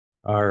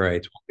All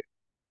right,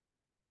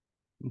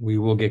 we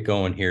will get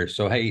going here.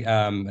 So, hey,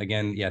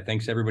 again, yeah,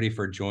 thanks everybody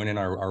for joining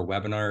our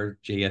webinar,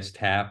 JS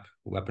Tap,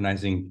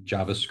 Weaponizing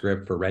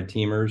JavaScript for Red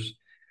Teamers.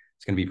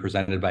 It's going to be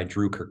presented by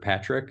Drew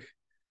Kirkpatrick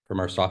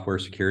from our software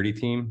security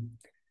team.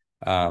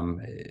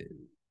 Um,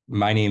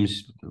 my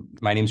name's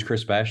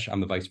Chris Besh.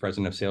 I'm the Vice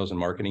President of Sales and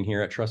Marketing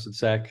here at Trusted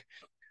Sec.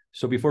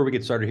 So before we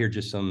get started here,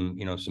 just some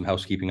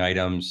housekeeping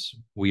items.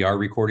 We are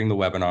recording the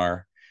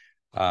webinar.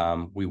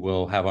 We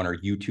will have on our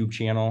YouTube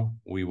channel.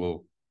 We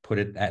will put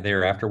it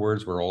there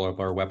afterwards where all of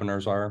our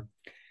webinars are.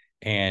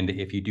 And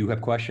if you do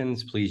have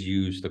questions, please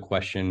use the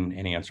question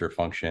and answer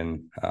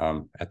function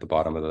at the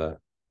bottom of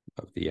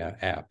the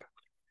app.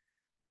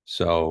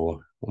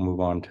 So we'll move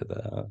on to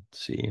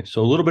let's see.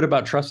 So a little bit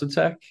about Trusted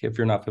Sec, if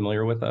you're not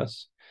familiar with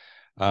us.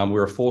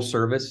 We're a full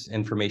service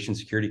information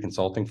security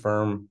consulting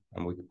firm,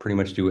 and we pretty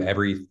much do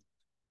every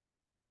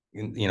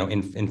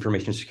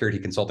information security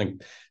consulting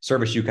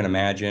service you can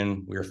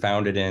imagine. We were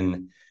founded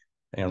in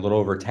a little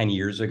over 10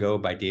 years ago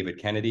by David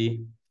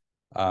Kennedy.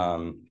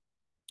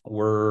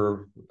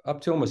 We're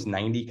up to almost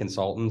 90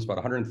 consultants, about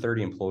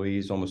 130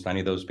 employees, almost 90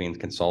 of those being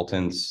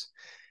consultants.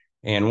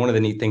 And one of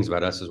the neat things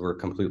about us is we're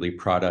completely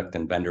product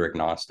and vendor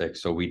agnostic.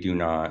 So we do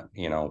not,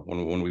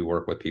 when we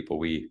work with people,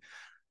 we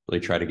really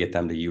try to get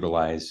them to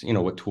utilize,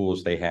 what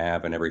tools they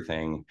have and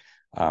everything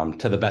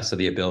to the best of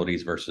the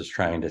abilities versus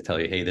trying to tell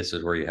you, hey, this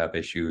is where you have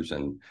issues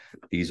and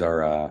these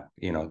are,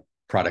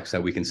 products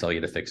that we can sell you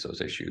to fix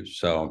those issues.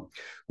 So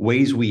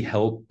ways we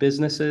help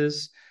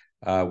businesses,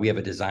 we have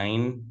a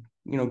design,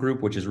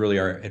 group, which is really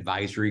our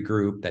advisory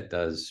group that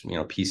does,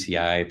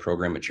 PCI,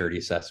 program maturity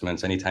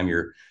assessments. Anytime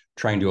you're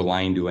trying to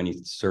align to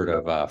any sort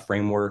of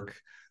framework,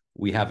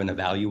 we have an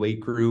evaluate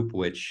group,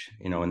 which,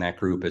 in that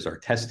group is our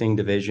testing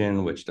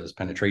division, which does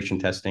penetration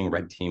testing,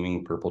 red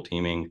teaming, purple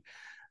teaming.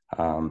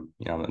 I'm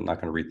not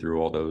going to read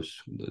through all those,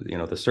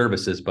 the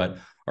services, but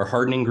our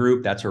hardening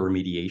group, that's our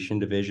remediation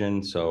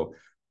division. So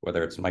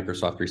whether it's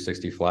Microsoft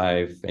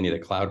 365, any of the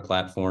cloud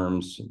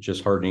platforms,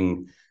 just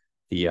hardening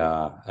the,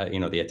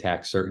 the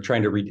attack,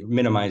 trying to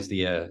minimize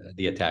the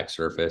attack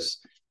surface.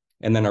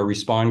 And then our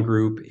respond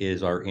group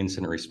is our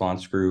incident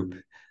response group.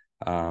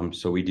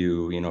 So we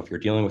do, if you're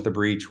dealing with a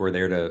breach, we're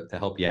there to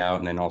help you out.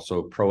 And then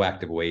also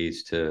proactive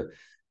ways to,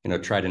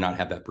 try to not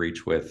have that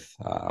breach with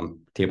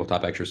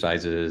tabletop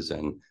exercises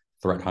and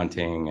threat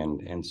hunting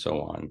and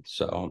so on.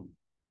 So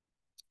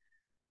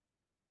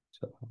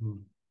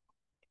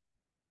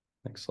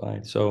next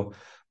slide. So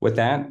with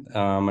that,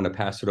 I'm going to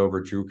pass it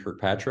over to Drew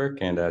Kirkpatrick.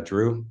 And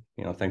Drew,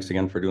 thanks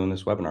again for doing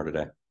this webinar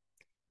today.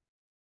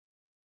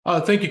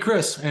 Thank you,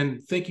 Chris,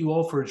 and thank you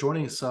all for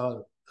joining us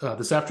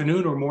this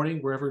afternoon or morning,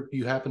 wherever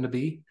you happen to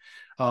be.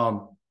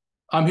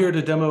 I'm here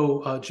to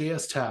demo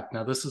JS Tap.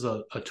 Now, this is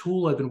a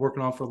tool I've been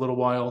working on for a little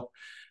while,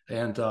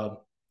 and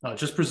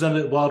just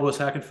presented at Wild West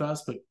Hacking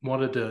Fest, but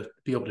wanted to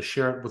be able to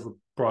share it with a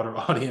broader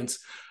audience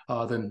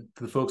than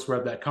the folks who were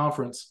at that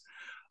conference.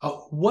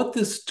 What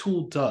this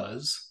tool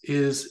does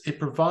is it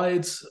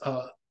provides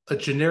a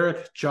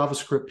generic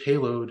JavaScript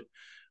payload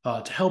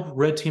to help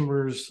red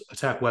teamers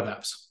attack web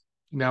apps.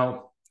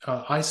 Now,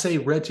 I say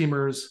red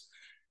teamers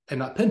and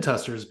not pen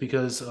testers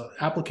because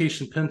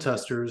application pen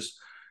testers,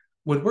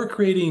 when we're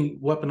creating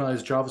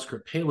weaponized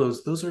JavaScript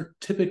payloads, those are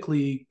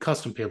typically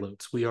custom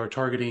payloads. We are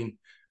targeting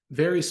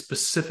very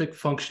specific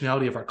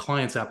functionality of our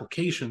clients'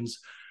 applications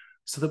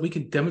so that we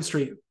can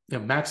demonstrate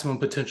maximum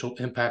potential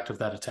impact of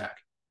that attack.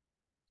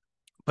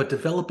 But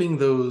developing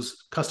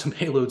those custom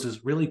payloads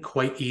is really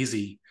quite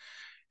easy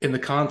in the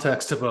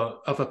context of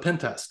a pen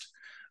test.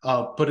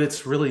 But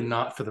it's really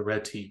not for the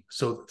red team.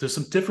 So there's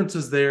some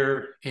differences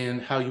there in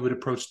how you would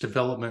approach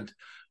development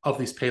of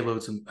these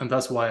payloads, and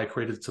that's why I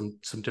created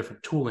some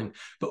different tooling.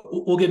 But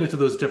we'll get into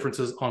those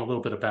differences on a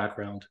little bit of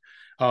background.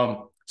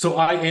 So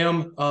I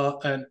am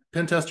a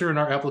pen tester in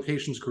our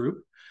applications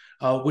group,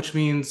 which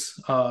means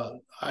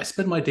I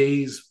spend my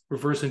days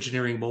reverse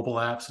engineering mobile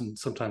apps and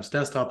sometimes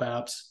desktop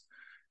apps,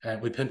 and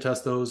we pen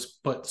test those.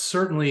 But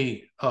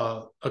certainly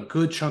a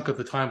good chunk of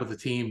the time with the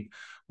team,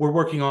 we're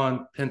working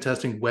on pen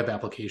testing web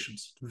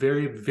applications.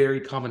 Very,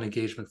 very common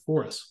engagement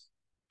for us.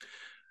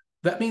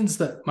 That means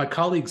that my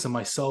colleagues and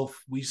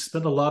myself, we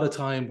spend a lot of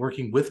time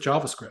working with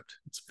JavaScript.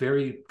 It's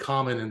very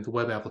common in the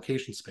web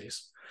application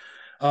space.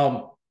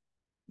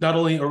 Not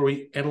only are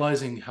we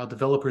analyzing how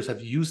developers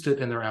have used it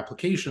in their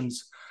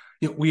applications,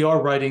 we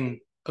are writing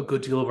a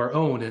good deal of our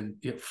own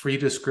and free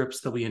to scripts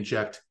that we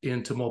inject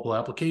into mobile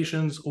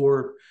applications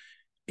or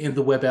in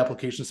the web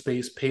application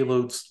space,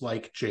 payloads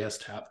like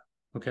JS Tap,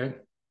 okay?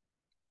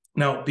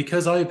 Now,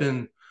 because I've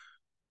been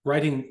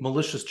writing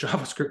malicious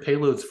JavaScript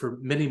payloads for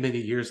many, many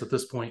years at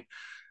this point,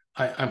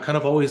 I'm kind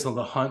of always on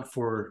the hunt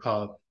for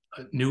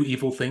new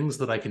evil things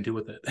that I can do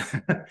with it.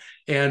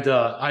 And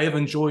I have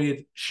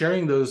enjoyed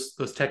sharing those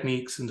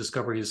techniques and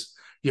discoveries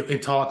in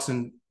talks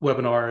and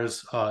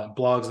webinars,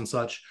 blogs and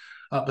such,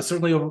 but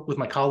certainly with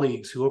my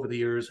colleagues who over the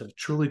years have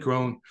truly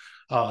grown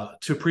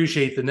to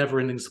appreciate the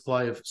never-ending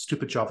supply of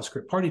stupid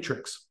JavaScript party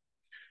tricks.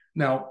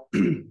 Now,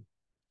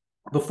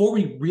 before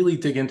we really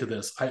dig into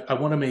this, I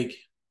want to make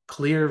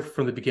clear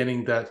from the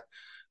beginning that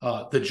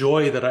the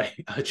joy that I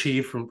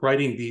achieved from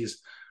writing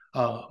these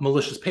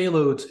malicious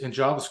payloads in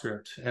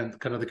JavaScript and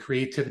kind of the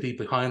creativity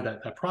behind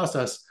that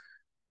process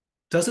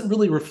doesn't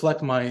really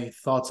reflect my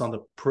thoughts on the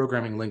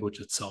programming language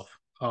itself.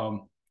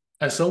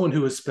 As someone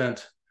who has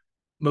spent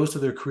most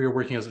of their career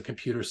working as a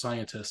computer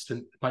scientist,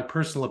 in my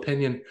personal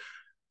opinion,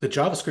 the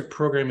JavaScript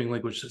programming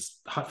language is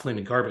hot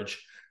flaming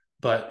garbage,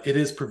 but it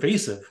is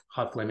pervasive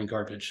hot flaming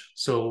garbage.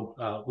 So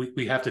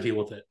we have to deal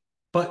with it.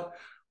 But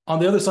on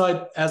the other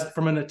side, as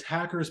from an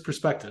attacker's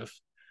perspective,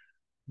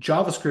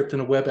 JavaScript in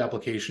a web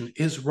application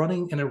is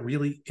running in a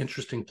really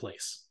interesting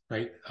place,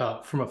 right?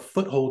 From a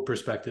foothold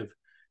perspective,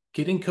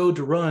 getting code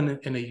to run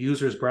in a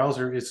user's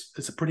browser is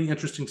a pretty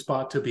interesting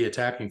spot to be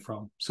attacking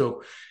from.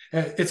 So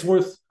it's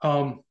worth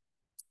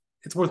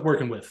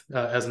working with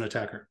as an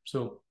attacker.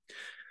 So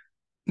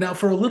now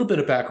for a little bit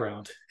of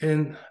background,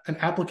 in an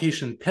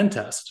application pen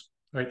test,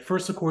 right?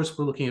 First, of course,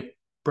 we're looking at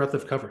breadth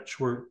of coverage.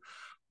 We're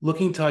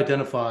looking to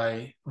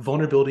identify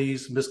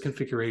vulnerabilities,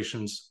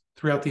 misconfigurations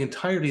throughout the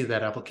entirety of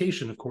that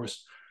application, of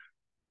course.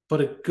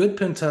 But a good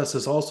pen test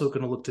is also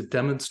going to look to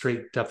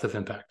demonstrate depth of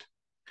impact.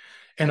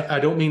 And I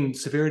don't mean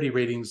severity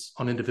ratings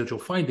on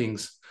individual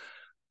findings.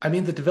 I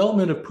mean the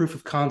development of proof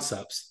of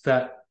concepts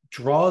that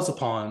draws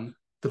upon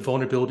the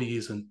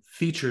vulnerabilities and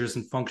features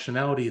and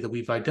functionality that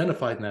we've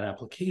identified in that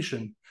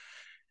application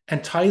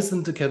and ties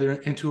them together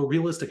into a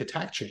realistic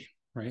attack chain,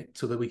 right?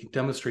 So that we can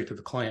demonstrate to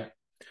the client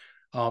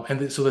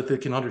so that they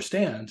can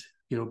understand,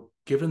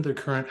 given their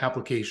current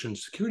application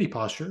security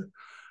posture,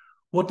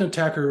 what an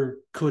attacker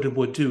could and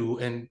would do,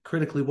 and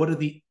critically, what are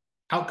the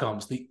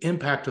outcomes, the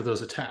impact of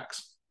those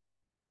attacks.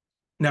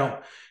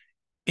 Now,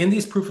 in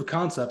these proof of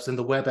concepts in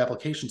the web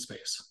application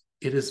space,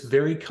 it is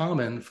very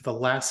common for the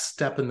last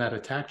step in that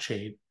attack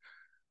chain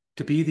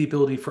to be the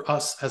ability for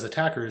us as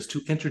attackers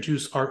to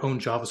introduce our own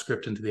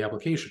JavaScript into the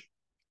application.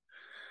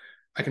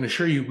 I can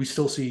assure you we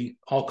still see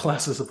all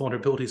classes of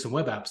vulnerabilities in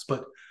web apps,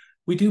 but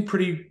we do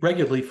pretty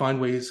regularly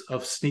find ways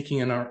of sneaking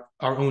in our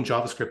own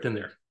JavaScript in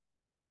there.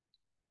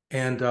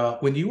 And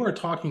when you are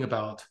talking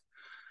about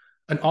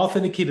an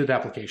authenticated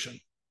application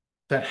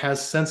that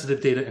has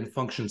sensitive data and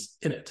functions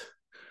in it,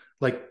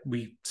 like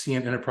we see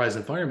in enterprise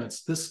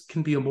environments, this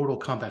can be a Mortal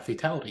Kombat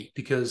fatality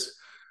because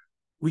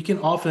we can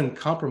often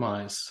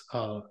compromise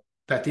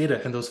that data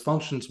and those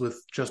functions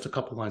with just a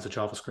couple lines of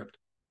JavaScript.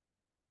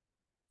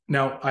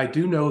 Now, I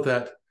do know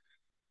that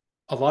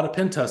a lot of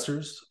pen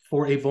testers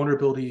for a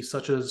vulnerability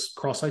such as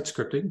cross-site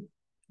scripting,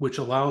 which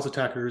allows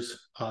attackers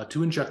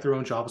to inject their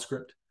own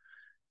JavaScript,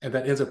 and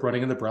that ends up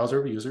running in the browser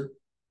of a user.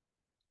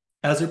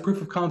 As a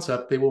proof of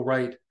concept, they will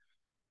write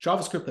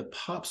JavaScript that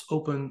pops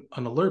open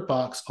an alert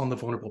box on the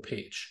vulnerable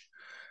page.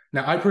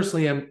 Now, I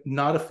personally am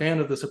not a fan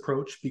of this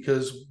approach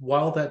because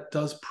while that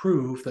does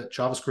prove that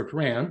JavaScript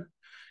ran,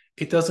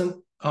 it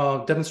doesn't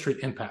demonstrate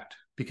impact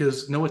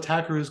because no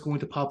attacker is going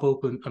to pop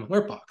open an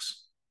alert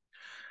box.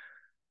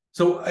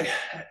 So,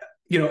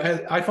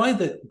 I find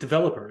that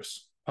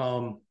developers,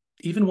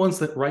 even ones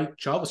that write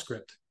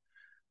JavaScript,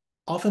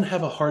 often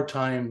have a hard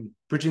time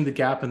bridging the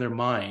gap in their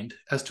mind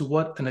as to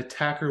what an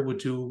attacker would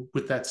do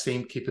with that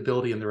same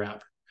capability in their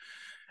app.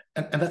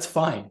 And that's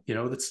fine.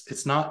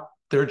 It's not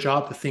their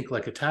job to think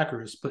like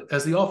attackers, but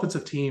as the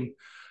offensive team,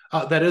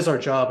 that is our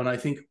job. And I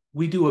think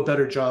we do a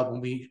better job when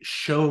we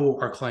show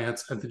our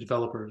clients and the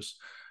developers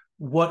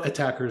what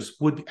attackers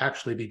would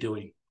actually be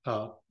doing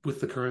with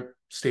the current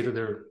state of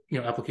their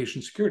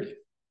application security.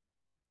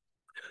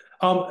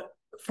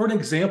 For an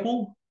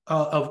example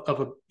of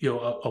a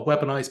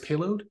weaponized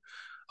payload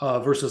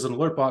versus an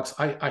alert box,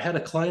 I had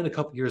a client a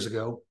couple years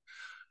ago.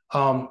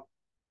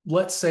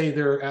 Let's say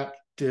their app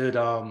did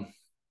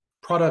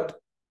product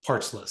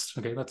parts list.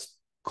 Okay, that's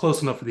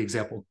close enough for the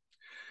example.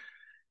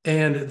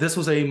 And this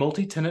was a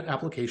multi-tenant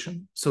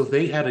application. So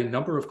they had a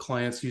number of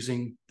clients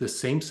using the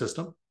same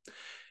system.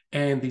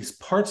 And these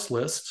parts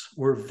lists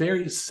were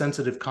very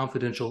sensitive,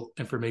 confidential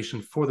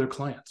information for their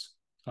clients.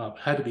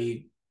 Had to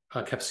be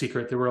kept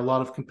secret. There were a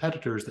lot of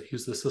competitors that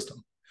used this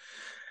system.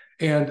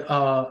 And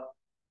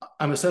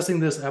I'm assessing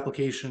this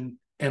application.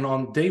 And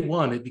on day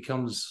one, it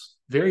becomes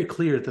very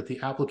clear that the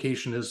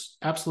application is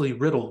absolutely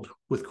riddled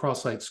with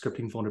cross-site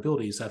scripting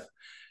vulnerabilities,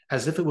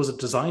 as if it was a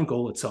design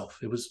goal itself.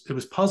 It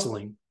was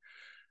puzzling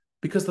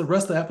because the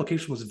rest of the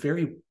application was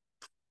very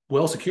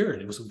well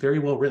secured. It was very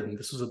well written.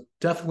 This was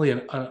definitely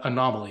an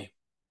anomaly.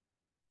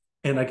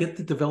 And I get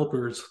the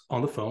developers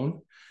on the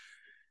phone,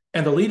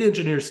 and the lead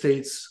engineer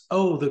states,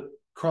 "Oh, the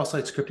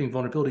cross-site scripting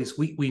vulnerabilities,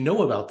 we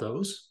know about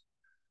those.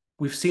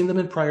 We've seen them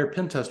in prior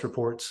pen test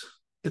reports.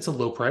 It's a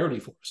low priority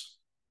for us."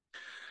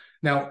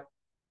 Now,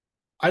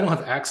 I don't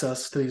have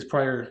access to these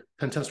prior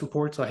pen test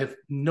reports. I have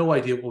no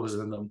idea what was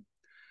in them.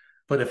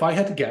 But if I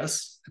had to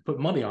guess and put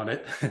money on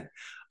it,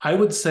 I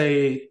would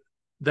say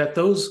that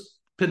those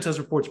pen test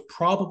reports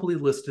probably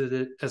listed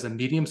it as a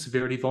medium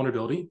severity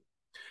vulnerability.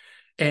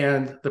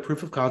 And the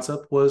proof of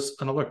concept was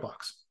an alert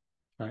box,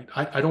 right?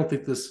 I don't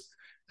think this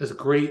is a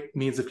great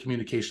means of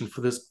communication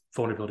for this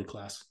vulnerability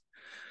class.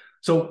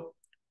 So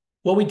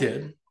what we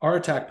did, our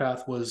attack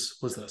path was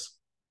this.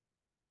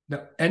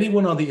 Now,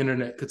 anyone on the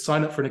internet could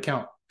sign up for an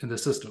account in the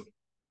system,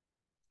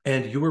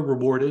 and you were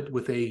rewarded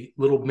with a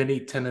little mini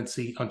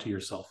tenancy unto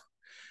yourself.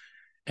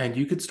 And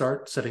you could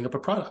start setting up a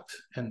product.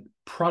 And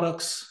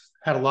products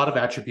had a lot of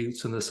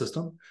attributes in the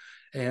system,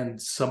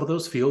 and some of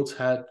those fields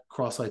had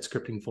cross-site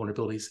scripting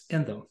vulnerabilities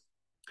in them.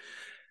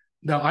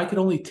 Now, I could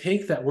only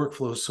take that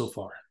workflow so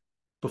far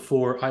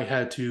before I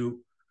had to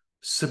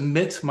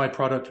submit my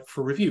product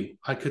for review.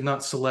 I could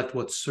not select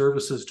what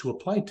services to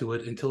apply to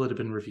it until it had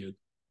been reviewed.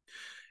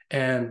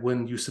 And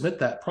when you submit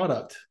that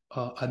product,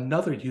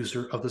 another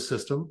user of the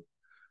system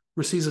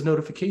receives a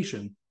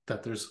notification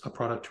that there's a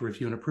product to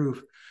review and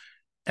approve.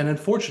 And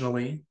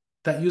unfortunately,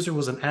 that user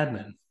was an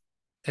admin.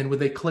 And when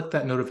they click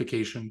that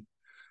notification,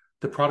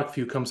 the product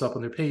view comes up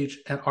on their page,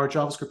 and our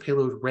JavaScript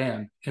payload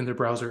ran in their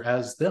browser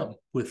as them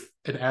with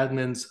an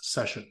admin's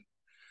session.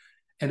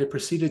 And it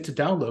proceeded to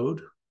download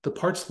the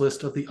parts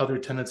list of the other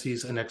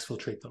tenancies and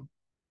exfiltrate them.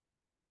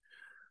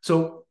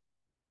 So,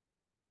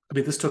 I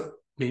mean, this took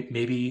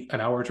maybe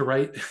an hour to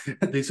write.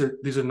 These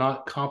are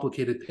not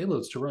complicated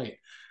payloads to write.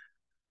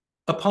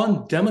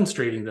 Upon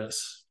demonstrating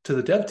this to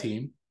the dev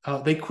team,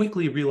 they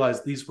quickly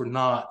realized these were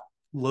not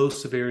low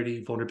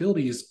severity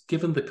vulnerabilities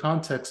given the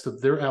context of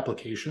their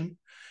application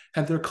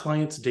and their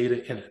client's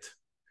data in it,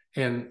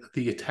 and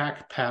the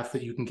attack path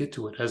that you can get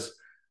to it as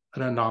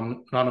an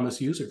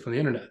anonymous user from the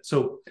internet.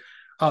 So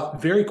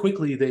very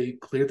quickly, they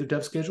cleared their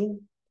dev schedule.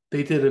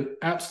 They did an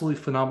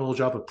absolutely phenomenal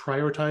job of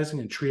prioritizing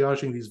and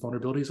triaging these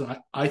vulnerabilities. And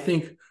I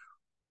think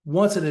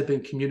once it had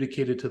been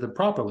communicated to them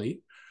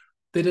properly,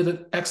 they did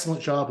an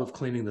excellent job of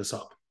cleaning this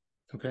up,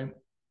 okay?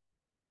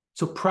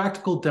 So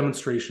practical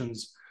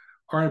demonstrations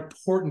are an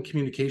important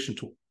communication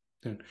tool.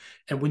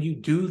 And when you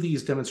do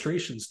these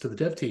demonstrations to the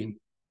dev team,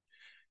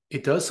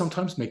 it does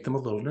sometimes make them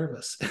a little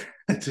nervous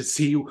to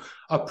see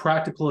a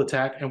practical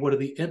attack and what are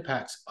the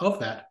impacts of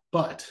that.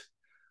 But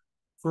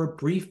for a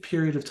brief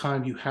period of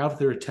time, you have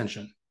their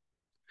attention.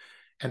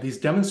 And these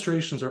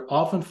demonstrations are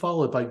often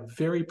followed by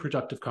very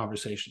productive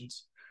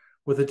conversations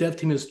where the dev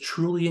team is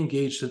truly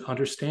engaged in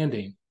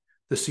understanding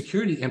the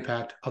security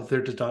impact of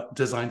their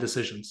design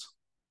decisions,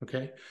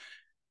 okay?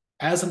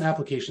 As an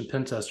application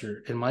pen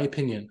tester, in my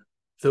opinion,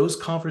 those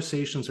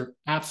conversations are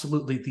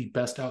absolutely the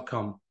best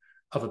outcome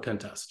of a pen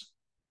test.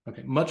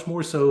 Okay, much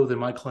more so than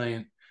my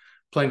client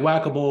playing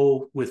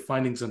whack-a-mole with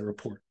findings in a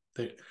report.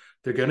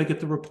 They're going to get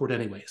the report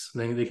anyways.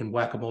 Then they can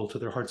whack-a-mole to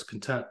their heart's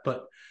content.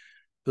 But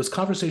those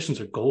conversations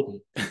are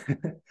golden.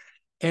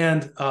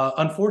 And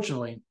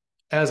unfortunately,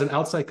 as an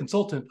outside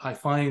consultant, I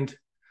find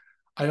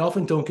I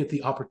often don't get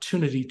the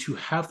opportunity to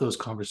have those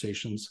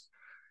conversations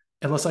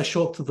unless I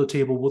show up to the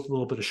table with a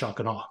little bit of shock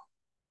and awe.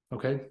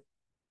 Okay,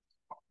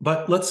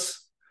 but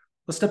let's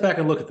step back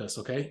and look at this.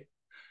 Okay.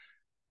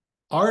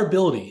 Our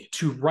ability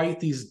to write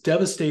these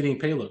devastating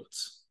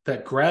payloads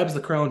that grabs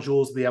the crown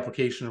jewels of the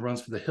application and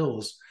runs for the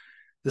hills,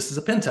 this is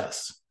a pen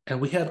test,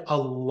 and we had a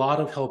lot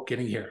of help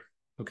getting here,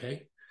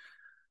 okay?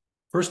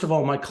 First of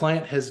all, my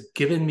client has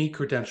given me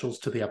credentials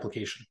to the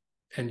application,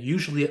 and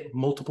usually at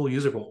multiple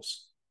user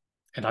roles,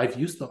 and I've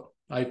used them.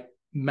 I've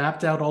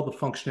mapped out all the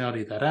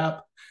functionality of that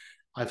app.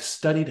 I've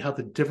studied how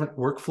the different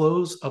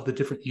workflows of the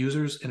different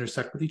users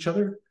intersect with each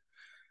other,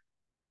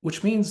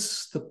 which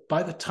means that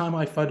by the time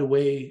I find a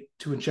way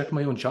to inject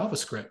my own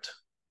JavaScript,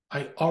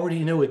 I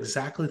already know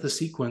exactly the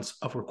sequence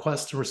of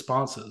requests and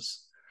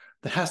responses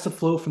that has to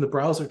flow from the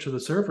browser to the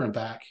server and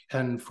back,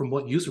 and from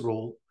what user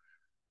role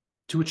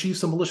to achieve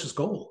some malicious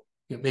goal.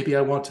 You know, maybe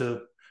I want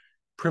to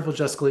privilege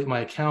escalate my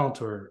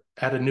account or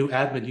add a new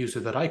admin user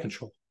that I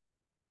control.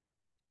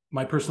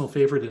 My personal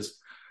favorite is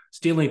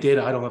stealing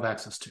data I don't have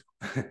access to.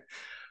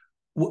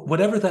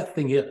 Whatever that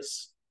thing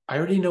is, I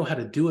already know how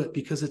to do it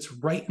because it's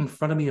right in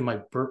front of me in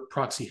my burp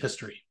proxy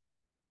history,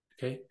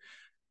 okay?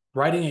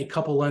 Writing a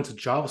couple lines of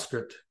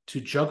JavaScript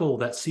to juggle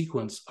that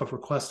sequence of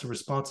requests and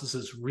responses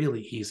is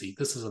really easy.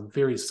 This is a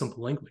very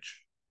simple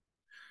language.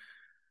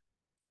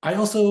 I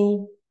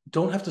also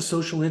don't have to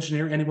social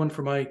engineer anyone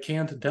for my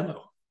canned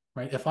demo,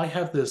 right? If I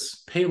have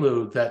this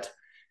payload that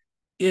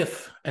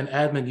if an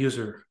admin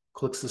user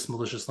clicks this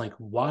malicious link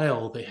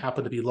while they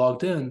happen to be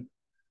logged in,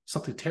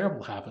 something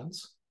terrible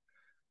happens.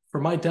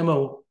 For my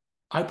demo,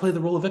 I play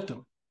the role of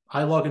victim.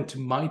 I log into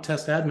my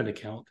test admin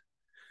account,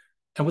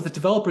 and with the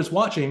developers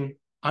watching,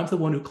 I'm the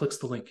one who clicks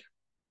the link.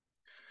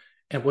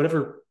 And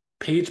whatever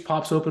page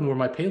pops open where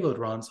my payload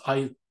runs,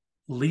 I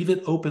leave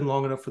it open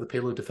long enough for the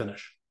payload to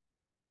finish.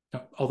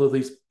 Now, although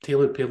these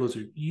tailored payloads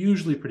are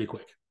usually pretty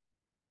quick.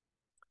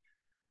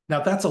 Now,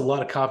 that's a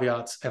lot of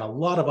caveats and a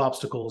lot of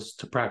obstacles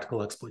to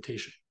practical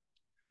exploitation.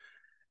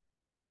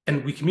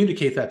 And we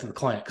communicate that to the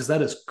client because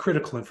that is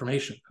critical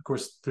information. Of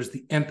course, there's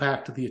the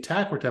impact of the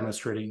attack we're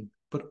demonstrating,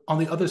 but on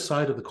the other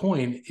side of the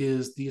coin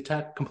is the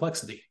attack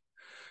complexity.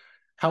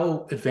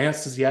 How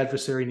advanced does the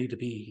adversary need to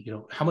be? You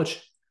know, how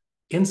much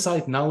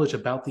inside knowledge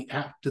about the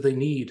app do they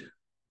need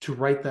to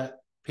write that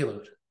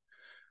payload?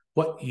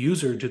 What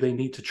user do they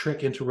need to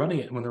trick into running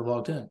it when they're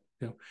logged in?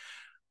 You know,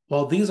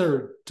 while these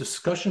are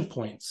discussion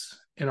points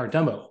in our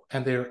demo,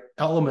 and they're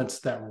elements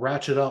that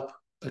ratchet up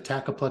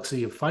attack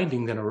complexity of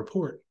finding in a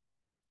report,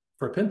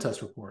 for a pen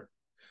test report.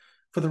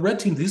 For the red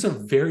team, these are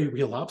very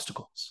real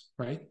obstacles,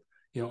 right?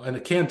 You know, in a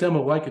canned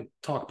demo, I could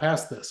talk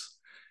past this.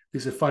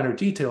 These are finer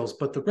details,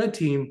 but the red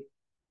team,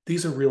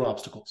 these are real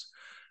obstacles.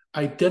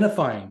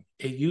 Identifying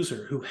a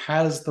user who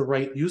has the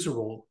right user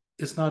role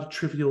is not a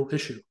trivial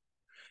issue.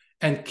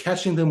 And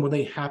catching them when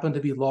they happen to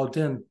be logged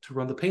in to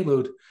run the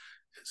payload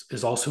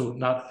is also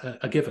not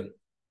a given.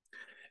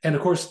 And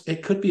of course,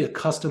 it could be a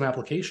custom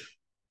application,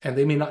 and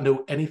they may not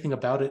know anything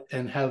about it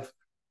and have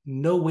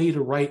no way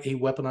to write a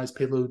weaponized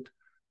payload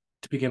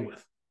to begin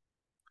with.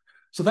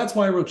 So that's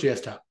why I wrote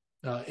JSTAP.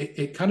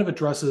 It kind of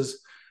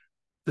addresses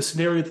the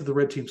scenario that the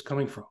red team's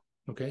coming from,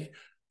 okay?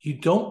 You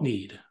don't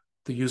need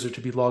the user to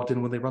be logged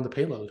in when they run the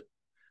payload.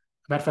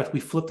 As a matter of fact,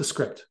 we flip the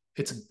script.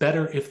 It's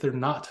better if they're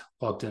not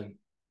logged in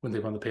when they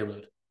run the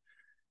payload.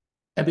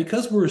 And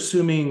because we're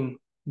assuming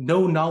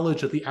no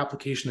knowledge of the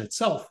application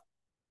itself,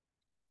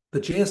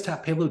 the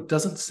JSTAP payload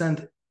doesn't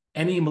send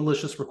any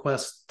malicious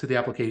requests to the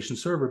application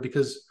server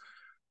because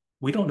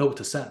we don't know what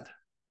to send.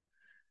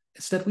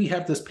 Instead, we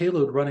have this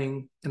payload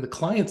running in the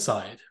client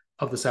side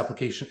of this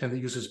application and the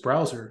user's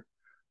browser.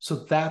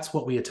 So that's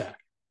what we attack.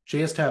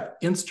 JSTAP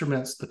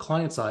instruments the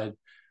client side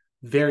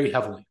very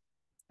heavily.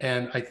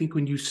 And I think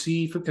when you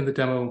see in the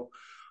demo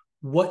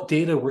what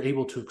data we're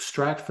able to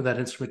extract from that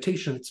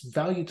instrumentation, its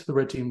value to the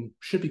red team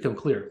should become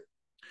clear.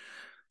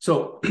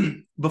 So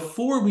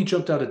before we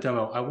jumped out of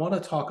demo, I want to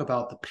talk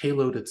about the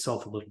payload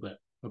itself a little bit,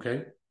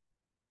 okay?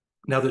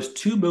 Now, there's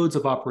two modes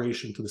of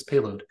operation to this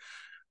payload.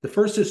 The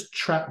first is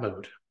trap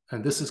mode,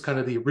 and this is kind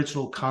of the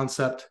original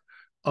concept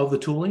of the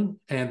tooling,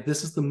 and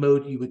this is the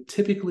mode you would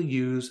typically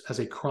use as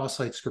a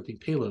cross-site scripting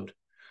payload.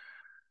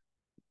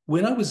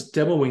 When I was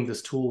demoing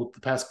this tool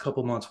the past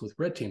couple months with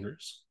red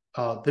teamers,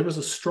 there was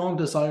a strong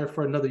desire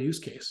for another use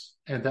case,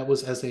 and that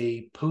was as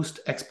a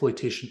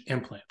post-exploitation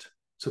implant.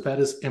 So that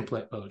is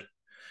implant mode.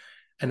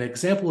 An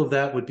example of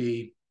that would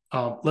be,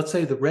 let's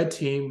say the red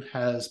team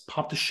has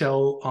popped a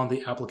shell on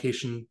the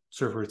application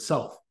server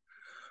itself,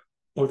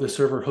 or the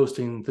server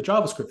hosting the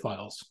JavaScript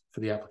files for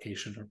the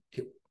application,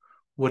 or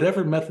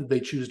whatever method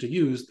they choose to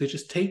use. They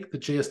just take the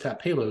JSTAP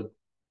payload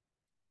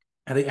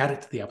and they add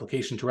it to the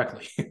application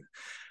directly.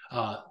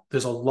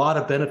 There's a lot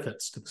of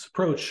benefits to this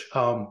approach.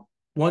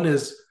 One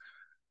is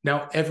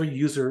now every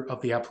user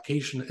of the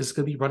application is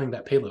going to be running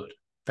that payload.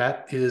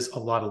 That is a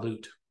lot of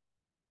loot.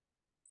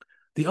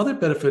 The other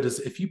benefit is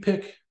if you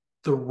pick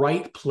the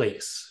right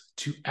place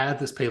to add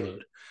this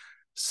payload,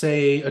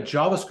 say a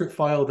JavaScript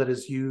file that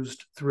is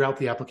used throughout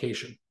the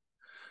application,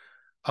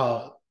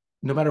 no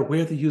matter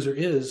where the user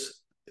is,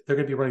 they're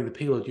going to be running the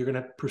payload. You're going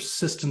to have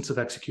persistence of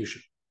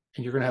execution,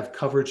 and you're going to have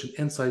coverage and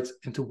insights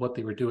into what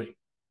they were doing.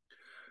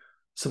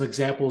 Some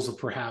examples of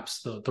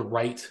perhaps the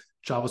right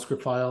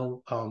JavaScript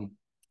file,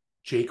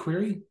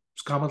 jQuery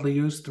is commonly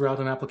used throughout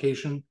an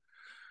application.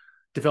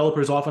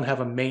 Developers often have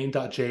a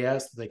main.js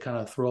that they kind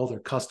of throw all their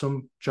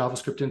custom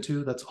JavaScript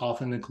into. That's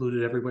often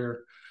included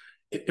everywhere.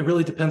 It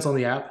really depends on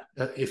the app.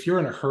 If you're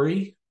in a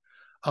hurry,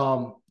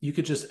 you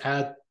could just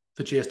add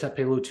the JSTAP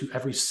payload to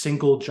every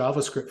single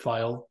JavaScript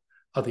file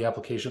of the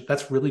application.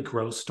 That's really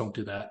gross. Don't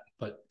do that,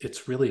 but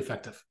it's really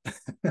effective.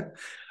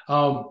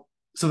 So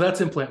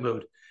that's implant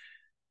mode.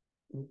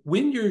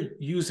 When you're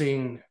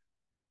using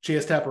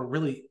JSTAP or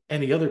really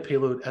any other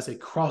payload as a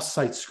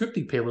cross-site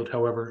scripting payload,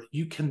 however,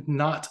 you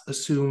cannot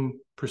assume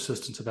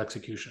persistence of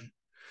execution.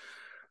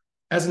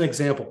 As an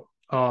example,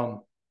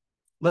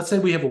 let's say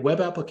we have a web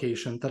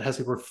application that has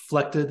a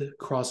reflected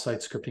cross-site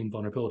scripting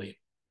vulnerability.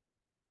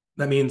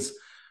 That means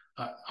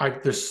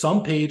there's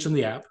some page in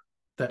the app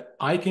that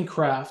I can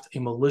craft a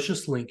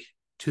malicious link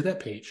to that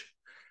page.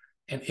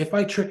 And if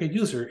I trick a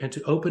user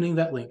into opening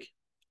that link,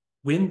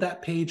 when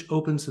that page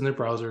opens in their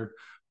browser,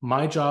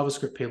 my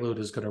JavaScript payload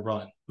is going to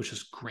run, which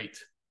is great.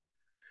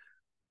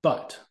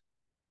 But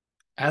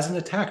as an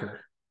attacker,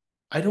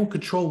 I don't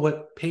control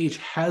what page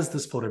has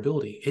this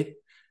vulnerability. It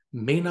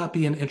may not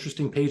be an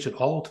interesting page at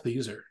all to the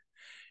user,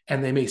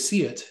 and they may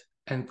see it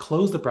and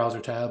close the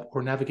browser tab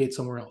or navigate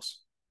somewhere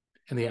else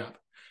in the app.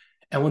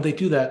 And when they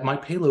do that, my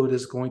payload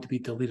is going to be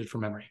deleted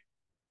from memory.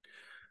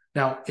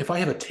 Now, if I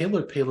have a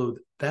tailored payload,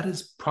 that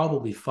is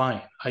probably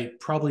fine. I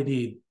probably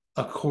need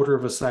a quarter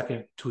of a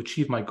second to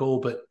achieve my goal,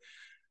 but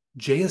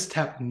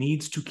JSTAP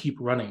needs to keep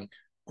running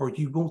or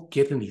you won't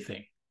get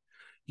anything.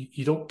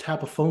 You don't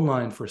tap a phone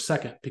line for a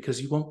second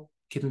because you won't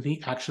get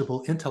any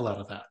actionable intel out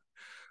of that.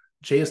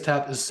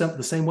 JSTAP is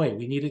the same way.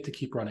 We need it to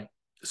keep running.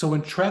 So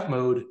in trap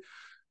mode,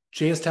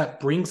 JSTAP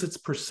brings its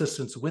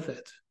persistence with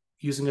it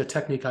using a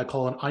technique I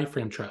call an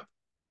iframe trap.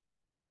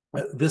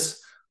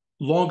 This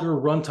longer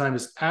runtime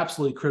is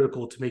absolutely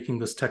critical to making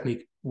this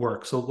technique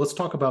work. So let's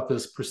talk about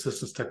this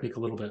persistence technique a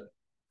little bit.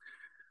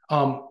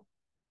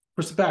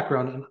 For some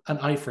background, an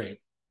iframe.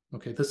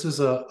 Okay, this is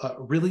a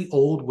really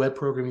old web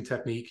programming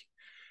technique,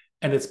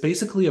 and it's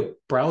basically a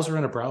browser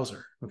in a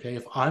browser. Okay,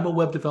 if I'm a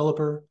web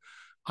developer,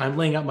 I'm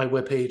laying out my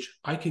web page,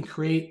 I can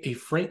create a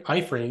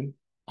iframe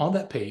on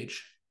that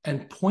page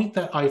and point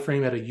that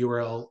iframe at a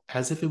URL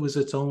as if it was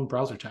its own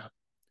browser tab.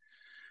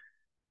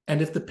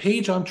 And if the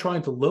page I'm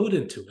trying to load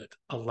into it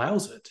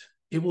allows it,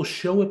 it will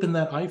show up in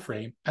that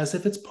iframe as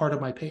if it's part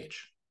of my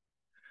page.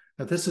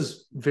 Now, this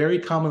is very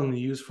commonly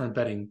used for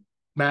embedding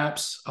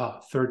maps,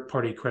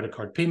 third-party credit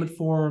card payment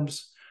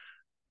forms,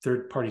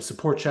 third-party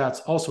support chats,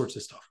 all sorts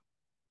of stuff.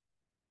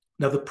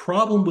 Now, the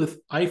problem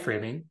with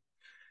iframing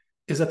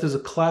is that there's a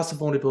class of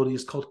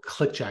vulnerabilities called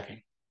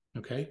clickjacking,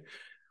 okay?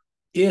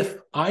 If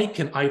I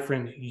can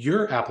iframe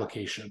your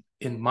application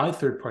in my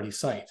third-party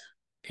site,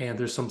 and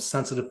there's some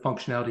sensitive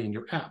functionality in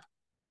your app,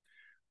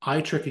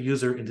 I trick a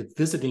user into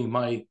visiting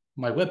my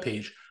web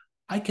page,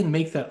 I can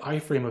make that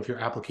iframe of your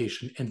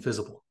application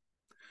invisible.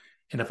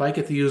 And if I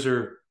get the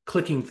user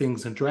clicking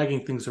things and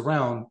dragging things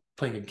around,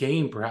 playing a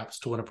game perhaps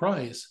to win a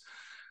prize,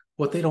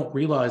 what they don't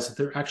realize is that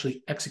they're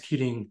actually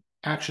executing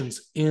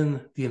actions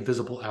in the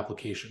invisible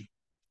application,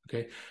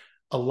 okay?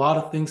 A lot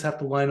of things have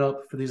to line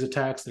up for these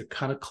attacks. They're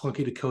kind of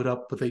clunky to code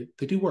up, but they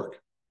do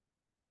work.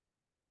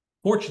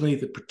 Fortunately,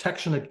 the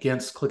protection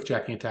against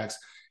clickjacking attacks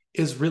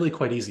is really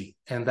quite easy,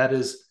 and that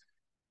is,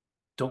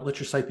 don't let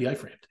your site be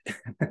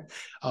iframed.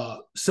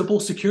 Simple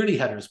security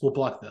headers will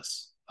block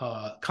this.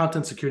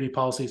 Content security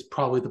policy is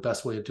probably the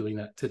best way of doing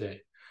that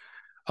today.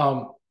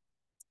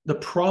 The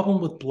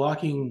problem with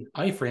blocking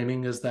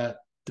iframing is that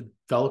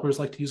developers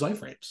like to use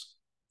iframes.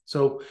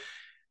 So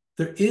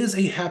there is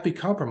a happy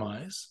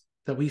compromise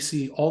that we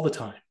see all the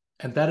time,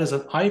 and that is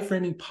an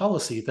iframing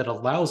policy that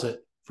allows it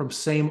from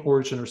same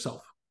origin or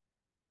self.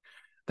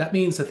 That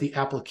means that the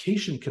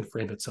application can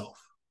frame itself,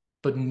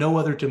 but no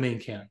other domain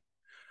can.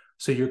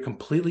 So you're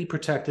completely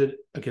protected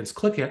against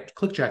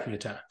clickjacking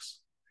attacks,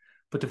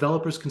 but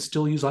developers can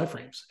still use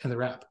iframes in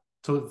their app.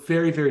 So a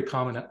very, very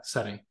common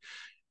setting.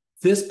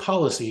 This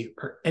policy,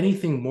 or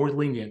anything more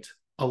lenient,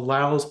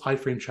 allows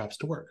iframe traps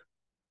to work.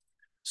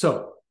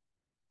 So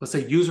let's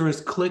say user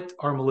has clicked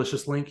our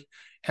malicious link,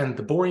 and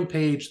the boring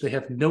page they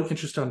have no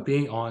interest in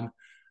being on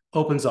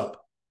opens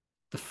up.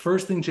 The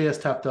first thing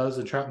JSTAP does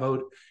in trap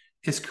mode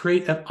is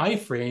create an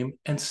iframe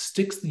and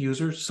sticks the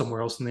user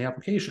somewhere else in the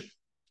application.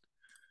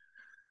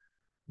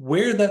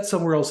 Where that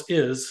somewhere else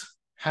is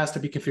has to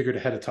be configured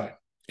ahead of time.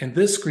 In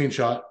this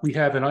screenshot, we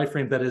have an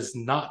iframe that is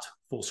not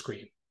full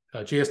screen.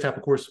 JSTAP,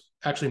 of course,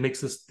 actually makes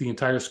this the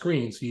entire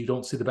screen so you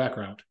don't see the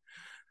background.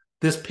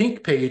 This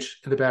pink page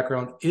in the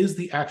background is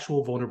the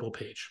actual vulnerable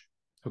page,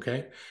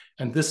 okay?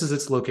 And this is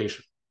its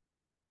location.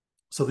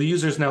 So the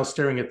user is now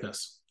staring at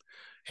this.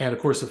 And of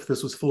course, if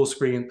this was full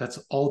screen, that's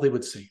all they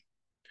would see.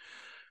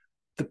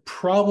 The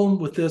problem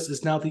with this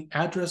is now the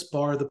address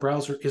bar of the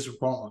browser is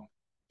wrong.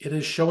 It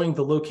is showing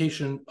the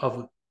location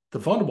of the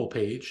vulnerable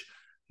page,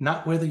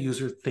 not where the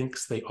user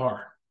thinks they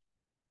are.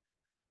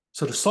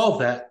 So to solve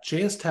that,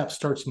 JSTAP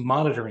starts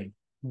monitoring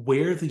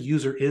where the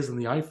user is in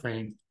the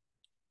iframe,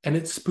 and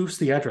it spoofs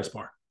the address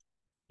bar,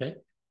 okay?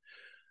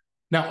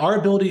 Now, our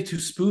ability to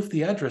spoof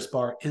the address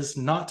bar is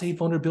not a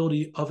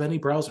vulnerability of any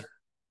browser.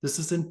 This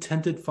is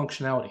intended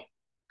functionality.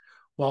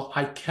 While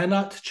I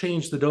cannot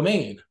change the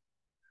domain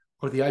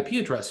or the IP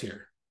address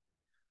here,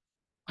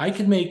 I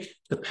can make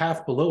the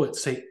path below it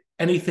say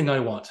anything I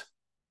want.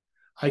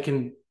 I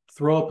can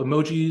throw up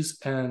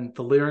emojis and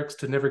the lyrics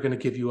to "never gonna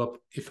give you up"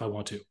 if I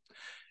want to.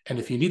 And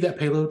if you need that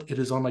payload, it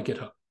is on my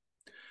GitHub.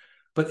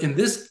 But in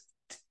this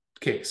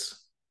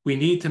case, we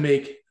need to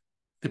make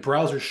the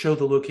browser show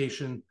the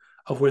location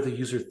of where the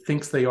user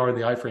thinks they are in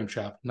the iframe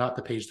trap, not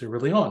the page they're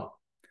really on.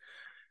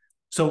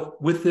 So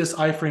with this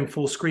iframe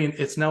full screen,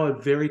 it's now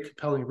a very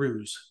compelling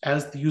ruse.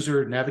 As the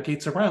user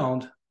navigates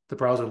around, the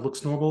browser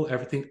looks normal,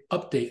 everything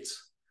updates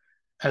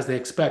as they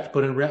expect,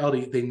 but in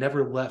reality, they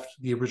never left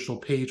the original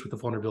page with the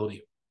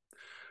vulnerability.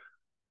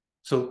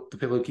 So the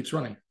payload keeps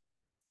running.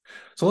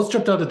 So let's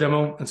jump down to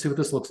demo and see what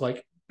this looks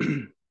like.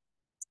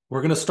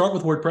 We're gonna start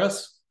with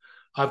WordPress.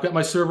 I've got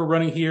my server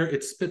running here.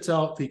 It spits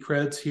out the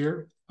creds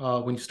here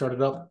when you start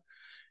it up.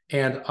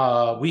 And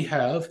we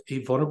have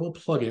a vulnerable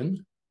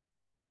plugin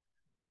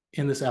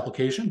in this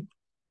application.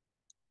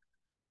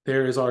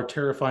 There is our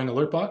terrifying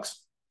alert box.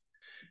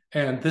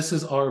 And this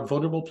is our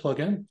vulnerable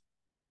plugin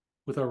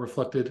with our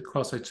reflected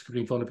cross-site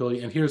scripting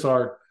vulnerability. And here's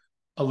our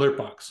alert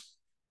box.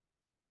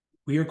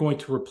 We are going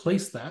to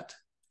replace that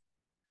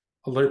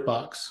alert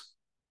box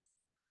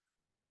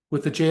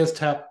with the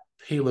JSTAP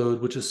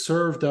payload, which is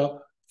served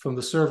up from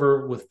the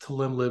server with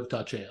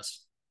talimlib.js.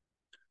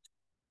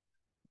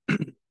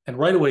 And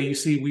right away, you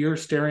see we are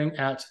staring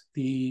at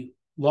the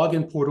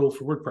login portal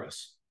for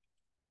WordPress.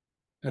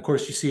 And of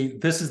course, you see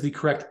this is the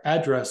correct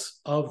address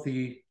of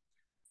the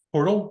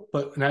portal,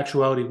 but in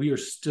actuality, we are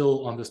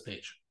still on this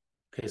page.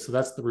 Okay, so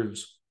that's the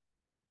ruse.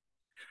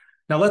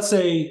 Now, let's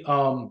say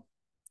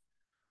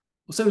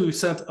we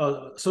sent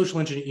a social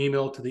engineering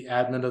email to the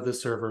admin of the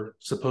server,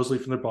 supposedly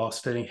from their boss,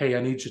 stating, "Hey,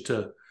 I need you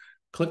to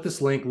click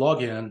this link,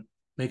 log in,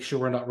 make sure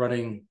we're not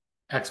running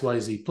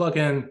XYZ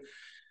plugin.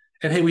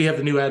 And hey, we have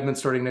the new admin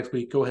starting next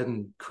week. Go ahead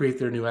and create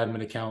their new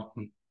admin account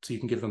so you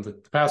can give them the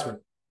password."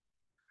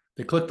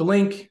 They click the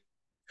link.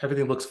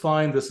 Everything looks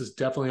fine. This is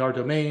definitely our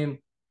domain.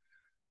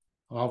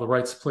 All the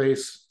rights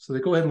place. So they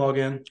go ahead and log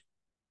in.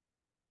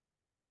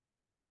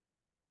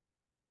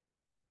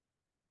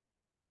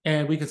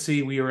 And we can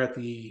see we are at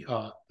the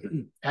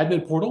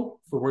admin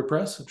portal for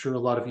WordPress. I'm sure a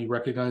lot of you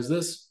recognize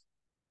this.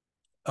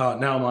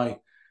 Now my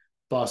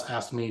boss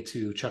asked me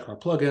to check our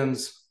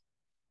plugins.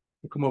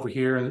 We'll come over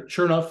here, and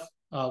sure enough,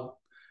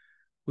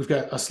 we've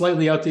got a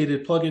slightly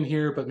outdated plugin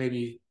here, but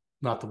maybe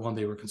not the one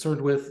they were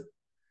concerned with.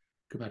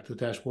 Go back to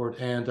the dashboard,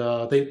 and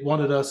they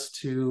wanted us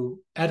to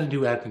add a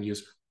new admin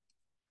user.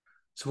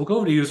 So we'll go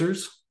over to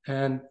users,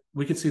 and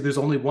we can see there's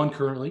only one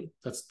currently.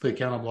 That's the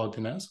account I'm logged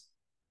in as.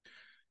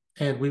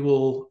 And we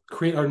will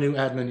create our new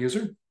admin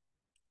user.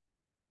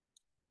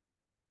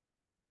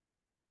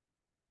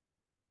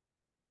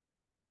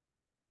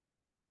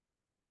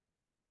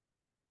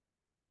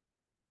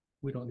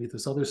 We don't need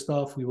this other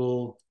stuff. We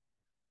will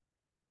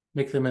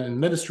make them an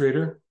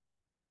administrator.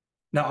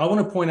 Now, I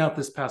want to point out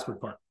this password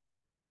part.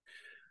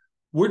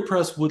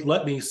 WordPress would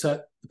let me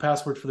set the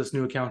password for this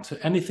new account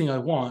to anything I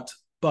want,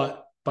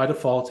 but by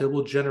default, it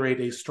will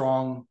generate a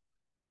strong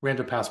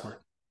random password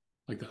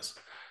like this.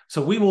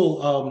 So we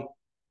will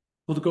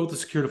we'll go with the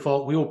secure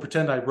default. We will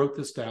pretend I wrote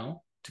this down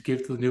to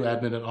give to the new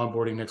admin at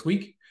onboarding next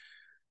week,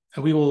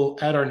 and we will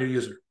add our new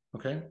user,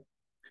 okay?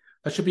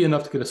 That should be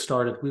enough to get us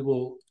started. We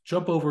will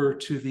jump over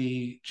to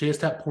the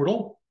JSTAP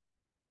portal,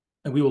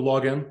 and we will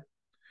log in.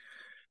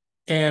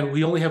 And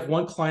we only have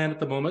one client at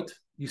the moment.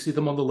 You see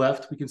them on the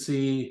left. We can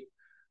see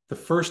the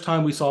first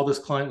time we saw this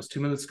client was 2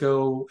 minutes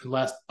ago, and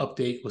last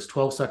update was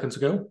 12 seconds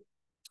ago.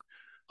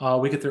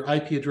 We get their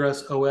IP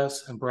address,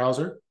 OS, and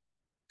browser.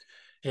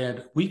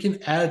 And we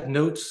can add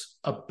notes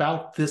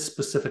about this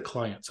specific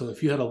client. So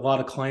if you had a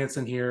lot of clients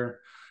in here,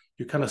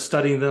 you're kind of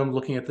studying them,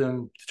 looking at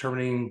them,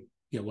 determining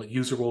what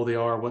user role they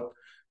are, what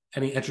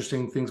any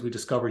interesting things we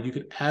discover, you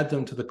could add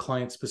them to the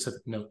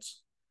client-specific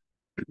notes.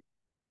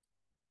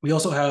 We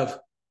also have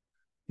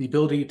the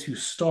ability to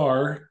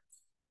star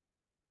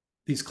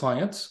these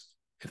clients.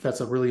 If that's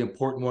a really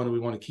important one we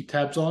want to keep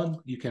tabs on,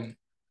 you can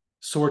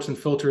sort and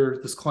filter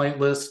this client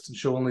list and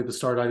show only the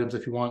starred items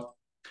if you want.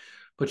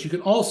 But you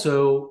can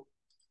also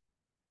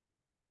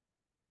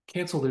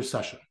cancel their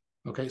session.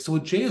 Okay, so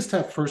when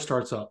JSTAP first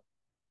starts up,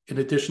 in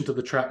addition to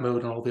the trap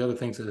mode and all the other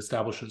things it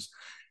establishes,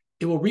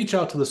 it will reach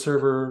out to the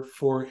server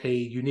for a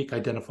unique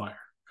identifier,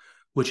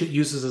 which it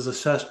uses as a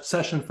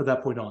session from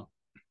that point on.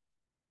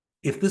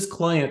 If this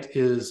client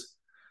is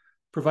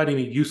providing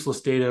me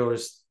useless data or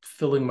is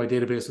filling my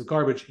database with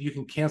garbage, you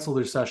can cancel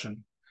their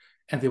session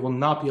and they will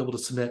not be able to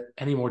submit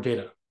any more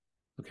data,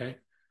 okay?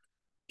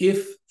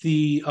 If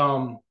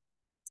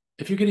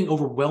you're getting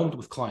overwhelmed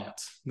with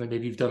clients, then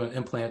maybe you've done an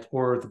implant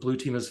or the blue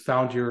team has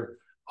found your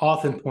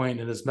auth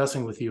endpoint and is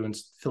messing with you and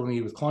filling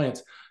you with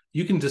clients,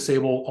 you can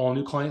disable all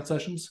new client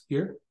sessions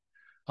here,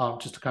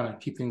 just to kind of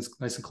keep things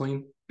nice and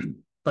clean.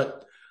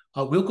 But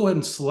we'll go ahead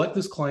and select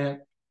this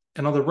client,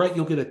 and on the right,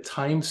 you'll get a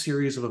time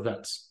series of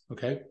events,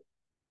 okay?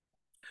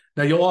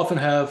 Now, you'll often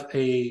have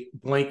a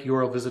blank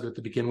URL visited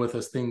to begin with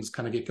as things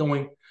kind of get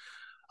going.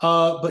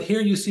 But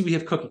here you see we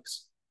have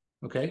cookies,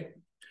 okay?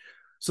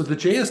 So the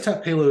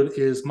JSTAP payload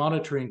is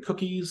monitoring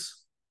cookies,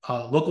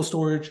 local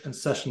storage, and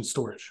session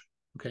storage,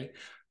 okay?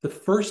 The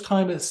first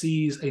time it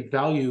sees a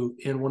value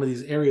in one of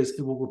these areas,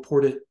 it will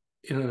report it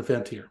in an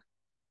event here.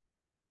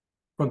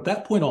 From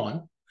that point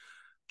on,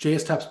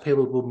 JSTAP's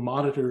payload will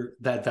monitor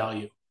that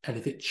value. And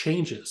if it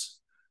changes,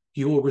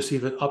 you will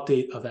receive an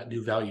update of that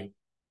new value.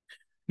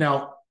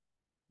 Now,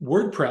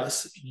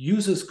 WordPress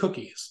uses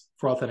cookies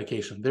for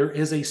authentication. There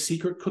is a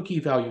secret cookie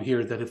value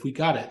here that if we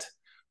got it,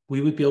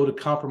 we would be able to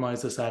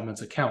compromise this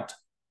admin's account.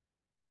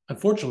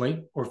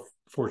 Unfortunately, or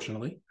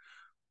fortunately,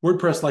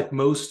 WordPress, like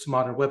most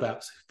modern web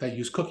apps that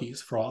use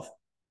cookies for auth,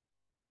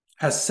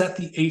 has set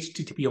the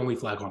HTTP only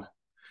flag on it,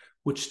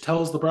 which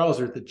tells the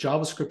browser that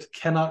JavaScript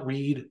cannot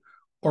read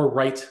or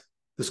write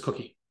this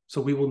cookie. So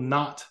we will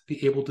not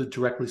be able to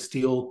directly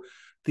steal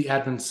the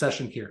admin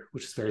session here,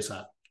 which is very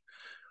sad.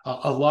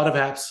 A lot of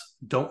apps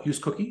don't use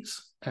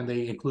cookies, and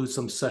they include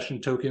some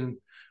session token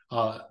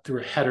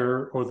through a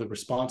header or the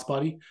response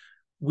body.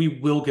 We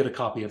will get a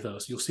copy of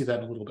those. You'll see that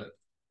in a little bit.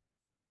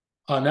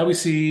 Now we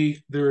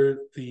see the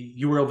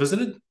URL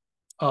visited.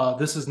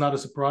 This is not a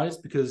surprise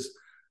because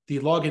the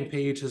login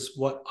page is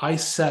what I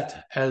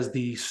set as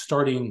the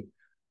starting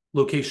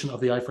location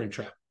of the iframe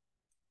trap.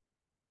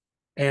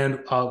 And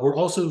we're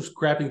also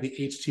grabbing the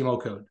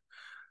HTML code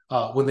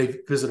when they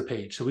visit a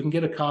page. So we can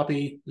get a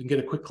copy, we can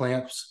get a quick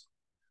glimpse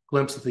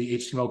of the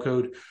HTML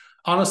code.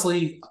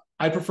 Honestly,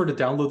 I prefer to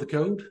download the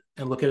code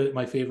and look at it in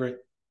my favorite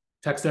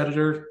text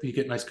editor. You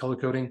get nice color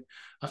coding.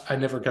 I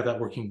never got that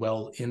working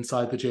well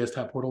inside the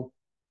JSTAP portal.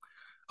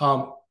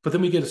 But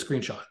then we get a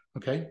screenshot,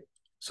 okay?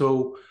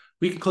 So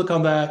we can click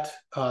on that,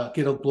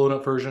 get a blown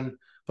up version,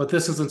 but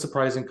this isn't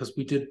surprising because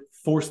we did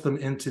force them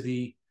into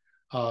the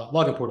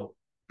login portal.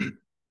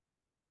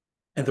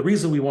 And the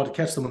reason we want to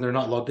catch them when they're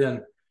not logged in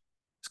is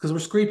because we're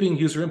scraping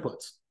user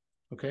inputs,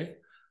 okay?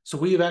 So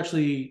we have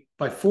actually,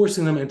 by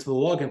forcing them into the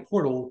login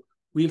portal,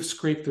 we've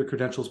scraped their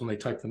credentials when they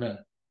type them in,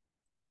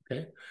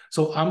 okay?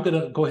 So I'm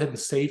gonna go ahead and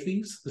save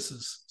these. This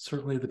is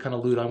certainly the kind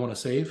of loot I wanna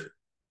save.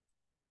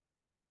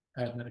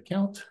 Admin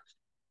account.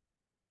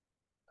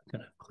 I'm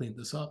gonna clean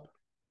this up.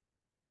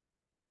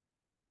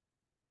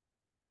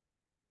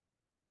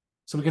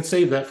 So we can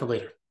save that for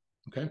later,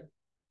 okay?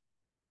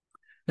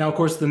 Now, of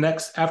course,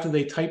 after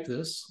they type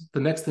this, the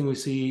next thing we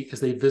see is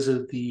they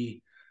visit the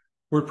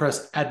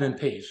WordPress admin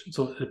page.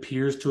 So it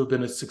appears to have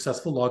been a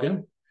successful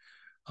login.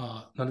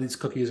 None of these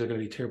cookies are going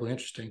to be terribly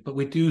interesting, but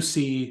we do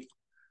see,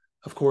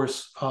 of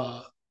course,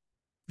 the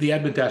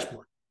admin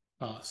dashboard.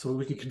 So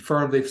we can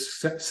confirm they've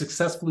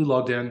successfully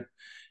logged in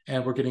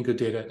and we're getting good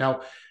data.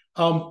 Now,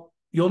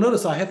 you'll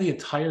notice I have the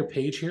entire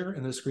page here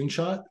in the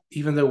screenshot,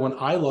 even though when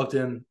I logged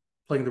in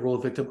playing the role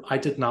of victim, I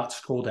did not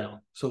scroll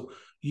down. So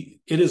it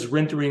is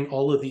rendering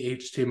all of the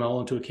HTML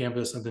into a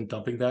canvas and then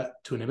dumping that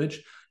to an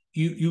image.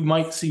 You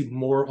might see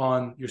more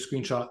on your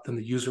screenshot than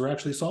the user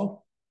actually saw.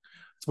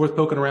 It's worth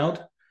poking around.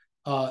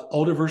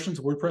 Older versions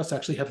of WordPress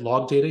actually had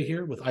log data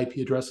here with IP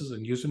addresses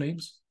and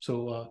usernames.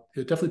 So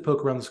definitely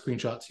poke around the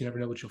screenshots. You never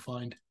know what you'll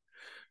find.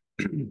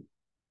 And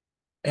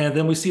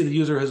then we see the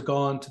user has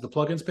gone to the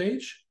plugins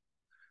page.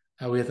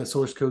 We have the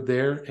source code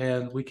there,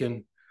 and we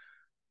can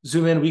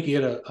zoom in. We can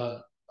get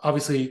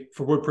obviously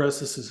for WordPress,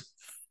 this is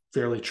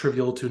fairly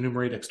trivial to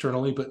enumerate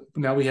externally, but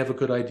now we have a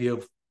good idea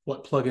of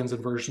what plugins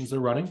and versions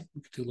they're running.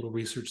 We could do a little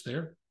research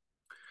there.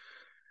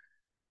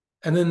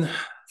 And then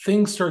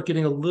things start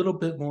getting a little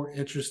bit more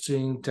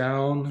interesting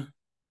down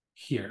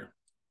here.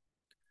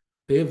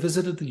 They have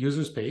visited the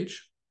user's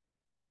page,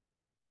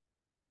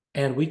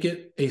 and we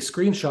get a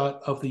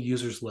screenshot of the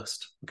user's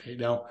list. Okay,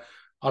 now,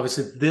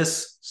 obviously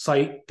this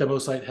site, demo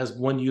site, has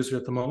one user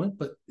at the moment,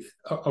 but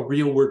a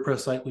real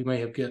WordPress site, we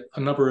may get a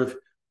number of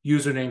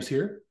usernames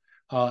here,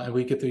 and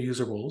we get their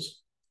user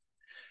roles.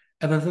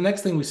 And then the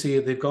next thing we see,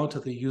 they've gone to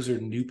the user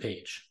new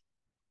page.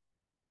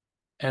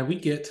 And we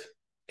get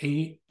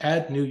a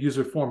add new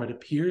user form. It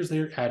appears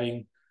they're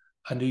adding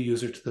a new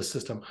user to the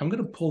system. I'm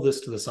going to pull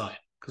this to the side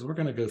because we're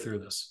going to go through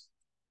this.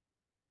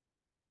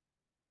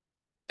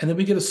 And then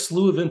we get a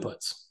slew of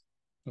inputs.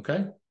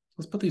 Okay,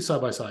 let's put these side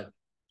by side.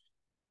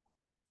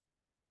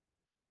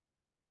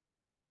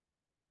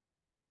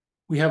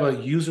 We have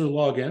a user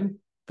login.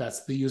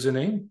 That's the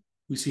username.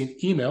 We see an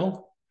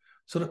email.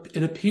 So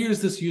it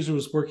appears this user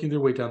was working their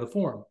way down the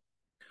form.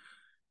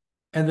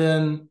 And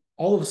then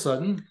all of a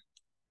sudden,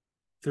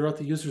 they're at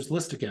the user's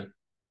list again.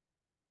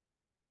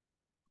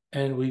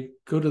 And we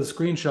go to the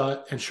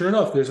screenshot, and sure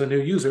enough, there's a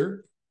new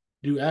user,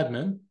 new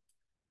admin,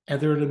 and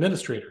they're an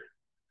administrator.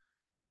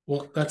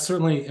 Well, that's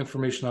certainly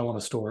information I want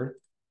to store.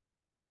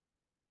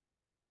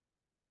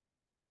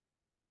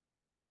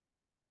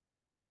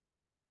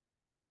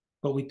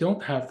 But we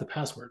don't have the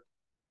password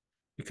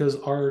because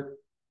our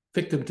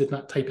victim did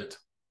not type it.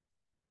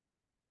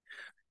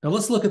 Now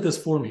let's look at this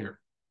form here.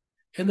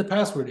 In the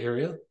password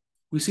area,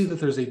 we see that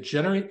there's a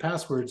generate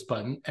passwords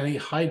button and a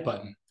hide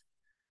button.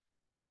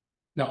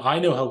 Now I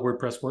know how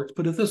WordPress works,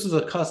 but if this is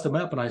a custom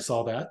app and I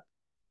saw that,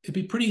 it'd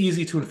be pretty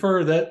easy to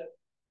infer that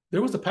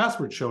there was a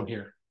password shown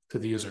here to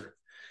the user.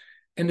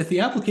 And if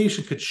the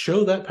application could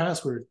show that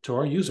password to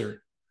our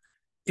user,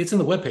 it's in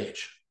the web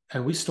page,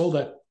 and we stole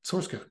that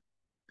source code.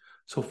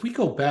 So if we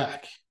go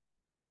back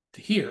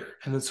to here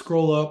and then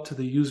scroll up to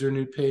the user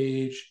new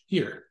page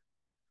here,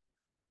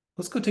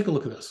 let's go take a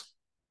look at this.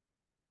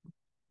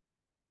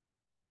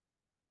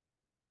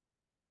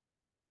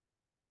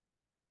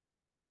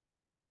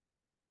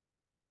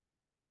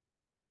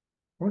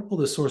 We're going to pull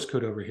this source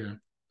code over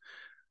here.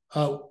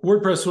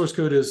 WordPress source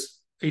code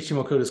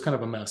HTML code is kind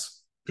of a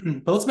mess,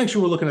 but let's make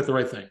sure we're looking at the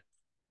right thing.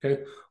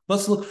 Okay,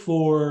 let's look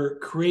for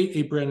create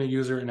a brand new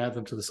user and add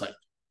them to the site.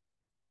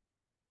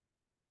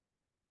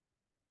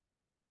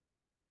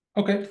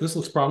 Okay, this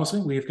looks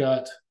promising. We've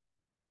got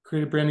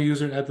create a brand new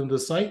user and add them to the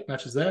site,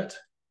 matches that.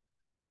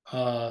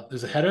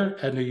 There's a header,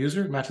 add new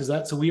user, matches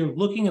that. So we are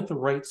looking at the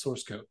right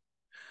source code.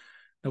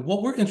 Now,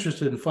 what we're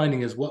interested in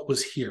finding is what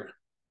was here.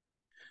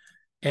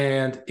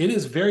 And it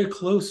is very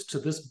close to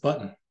this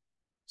button.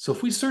 So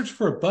if we search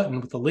for a button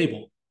with the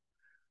label,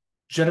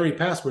 generate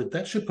password,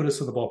 that should put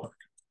us in the ballpark.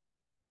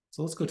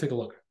 So let's go take a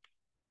look.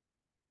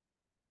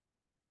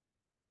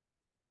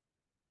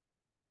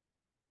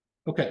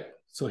 Okay,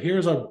 so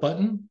here's our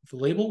button with the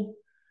label.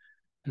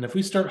 And if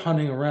we start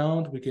hunting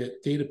around, we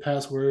get data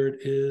password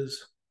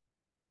is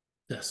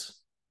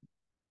this.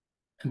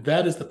 And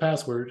that is the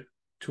password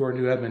to our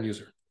new admin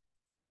user.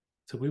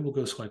 So we will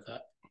go swipe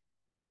that.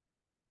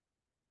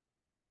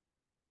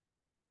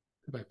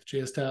 Go back to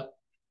JS tab.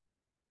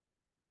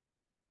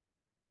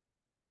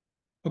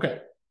 Okay.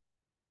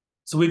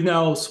 So we've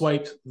now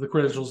swiped the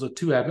credentials of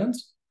two admins.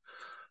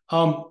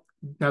 Now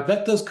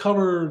that does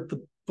cover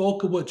the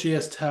bulk of what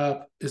JS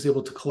tab is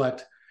able to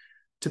collect.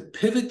 To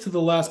pivot to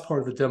the last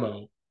part of the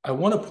demo, I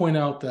want to point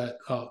out that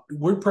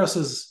WordPress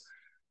is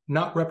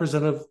not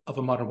representative of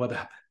a modern web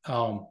app.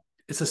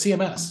 It's a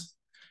CMS.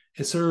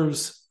 It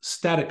serves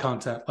static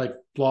content like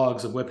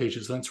blogs and web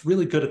pages, and it's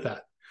really good at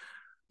that.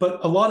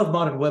 But a lot of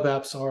modern web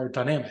apps are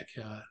dynamic.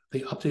 They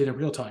update in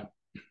real time.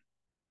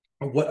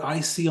 What I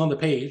see on the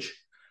page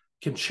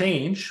can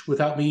change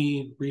without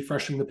me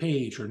refreshing the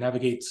page or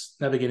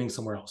navigating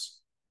somewhere else.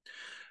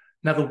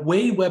 Now, the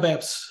way web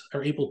apps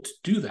are able to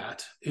do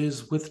that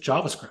is with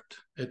JavaScript.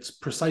 It's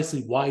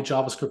precisely why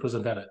JavaScript was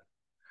invented.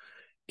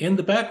 In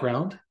the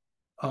background,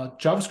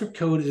 JavaScript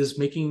code is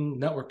making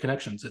network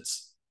connections.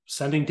 It's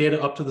sending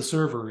data up to the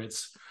server.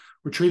 It's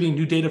retrieving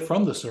new data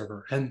from the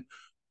server. And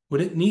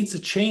when it needs to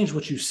change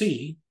what you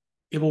see,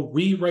 it will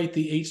rewrite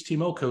the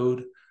HTML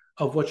code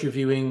of what you're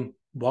viewing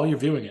while you're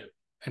viewing it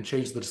and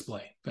change the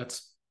display.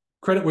 That's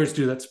credit where it's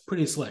due. That's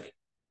pretty slick.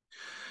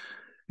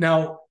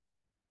 Now,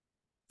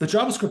 the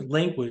JavaScript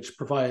language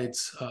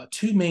provides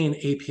two main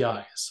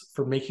APIs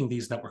for making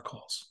these network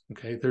calls.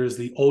 Okay, there's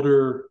the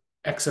older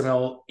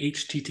XML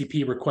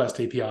HTTP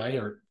request API,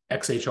 or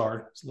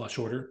XHR, it's a lot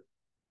shorter,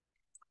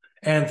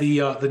 and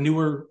the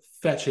newer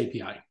fetch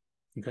API.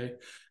 Okay,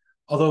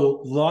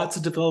 although lots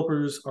of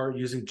developers are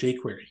using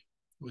jQuery,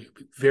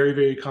 very,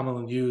 very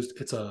commonly used.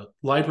 It's a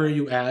library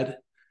you add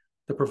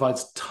that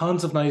provides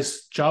tons of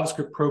nice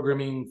JavaScript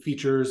programming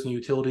features and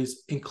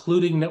utilities,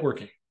 including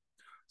networking.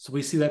 So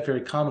we see that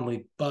very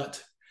commonly,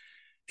 but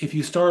if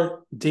you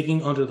start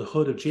digging under the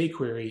hood of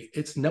jQuery,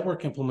 its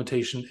network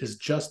implementation is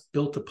just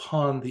built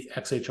upon the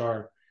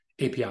XHR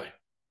API,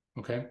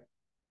 okay?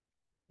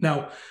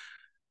 Now,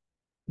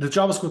 the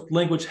JavaScript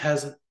language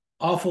has an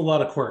awful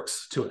lot of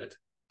quirks to it,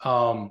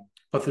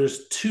 but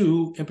there's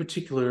two in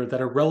particular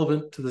that are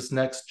relevant to this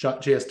next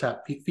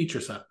JSTAP feature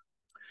set.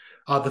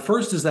 The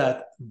first is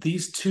that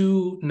these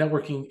two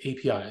networking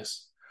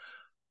APIs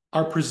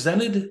are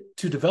presented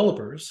to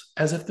developers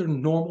as if they're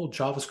normal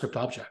JavaScript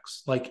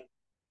objects, like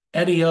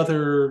any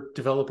other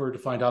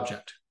developer-defined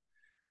object.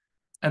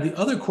 And the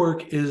other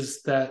quirk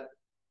is that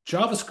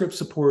JavaScript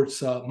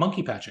supports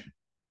monkey patching,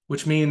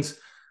 which means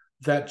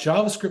that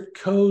JavaScript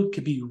code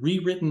can be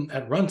rewritten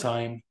at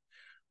runtime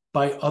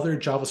by other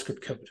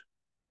JavaScript code,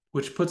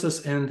 which puts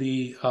us in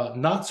the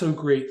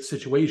not-so-great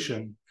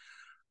situation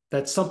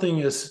that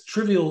something as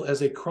trivial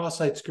as a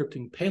cross-site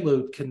scripting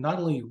payload can not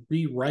only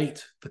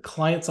rewrite the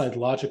client-side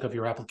logic of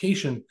your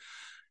application,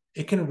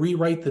 it can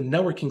rewrite the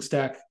networking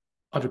stack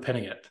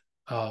underpinning it,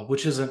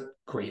 which isn't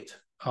great.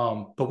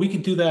 But we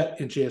can do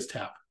that in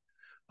JSTAP.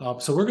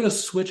 So we're going to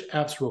switch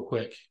apps real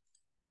quick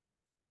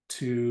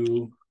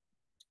to,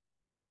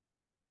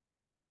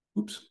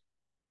 oops.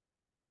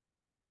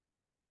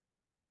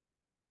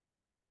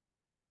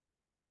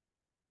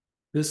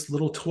 This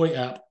little toy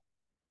app.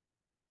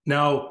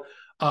 Now,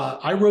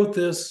 I wrote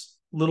this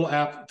little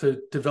app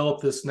to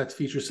develop this next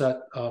feature set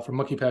for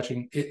monkey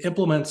patching. It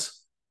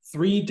implements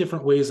 3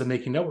 different ways of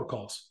making network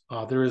calls.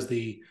 There is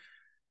the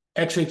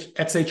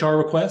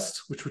XHR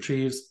request, which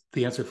retrieves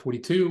the answer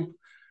 42,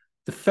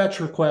 the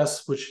fetch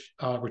request, which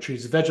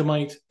retrieves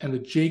Vegemite, and the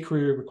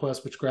jQuery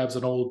request, which grabs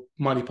an old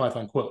Monty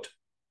Python quote.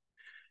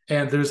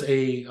 And there's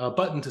a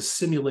button to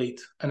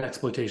simulate an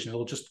exploitation.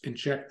 It'll just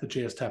inject the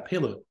JSTAP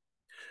payload.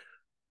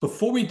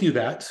 Before we do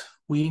that,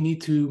 we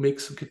need to make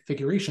some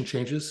configuration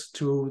changes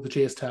to the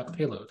JSTAP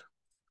payload.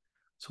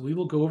 So we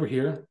will go over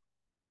here.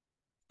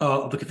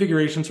 The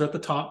configurations are at the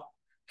top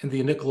in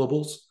the init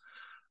globals.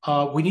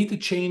 We need to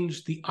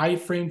change the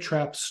iframe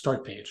trap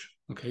start page.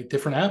 Okay,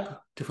 different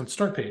app, different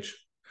start page.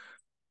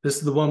 This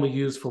is the one we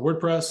use for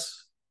WordPress.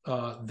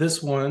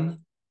 This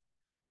one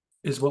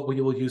is what we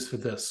will use for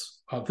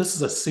this. This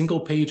is a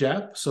single page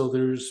app, so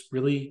there's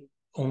really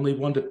only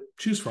one to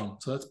choose from.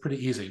 So that's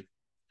pretty easy.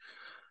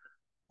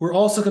 We're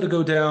also going to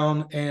go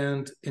down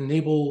and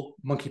enable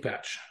monkey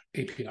patch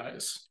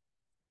APIs.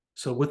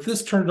 So with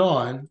this turned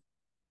on,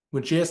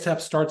 when JSTAP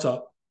starts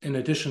up, in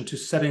addition to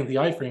setting the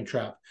iframe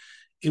trap,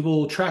 it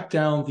will track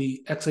down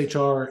the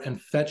XHR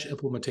and fetch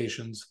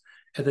implementations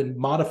and then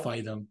modify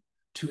them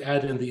to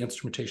add in the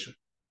instrumentation.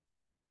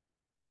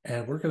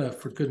 And we're going to,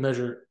 for good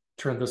measure,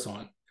 turn this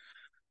on.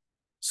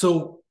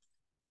 So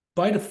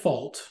by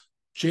default,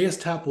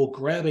 JSTAP will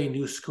grab a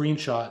new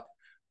screenshot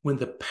when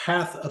the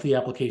path of the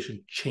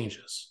application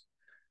changes.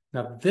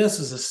 Now, this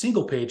is a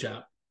single page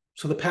app,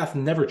 so the path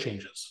never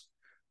changes,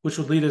 which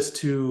would lead us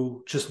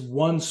to just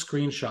one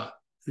screenshot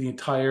for the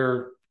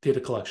entire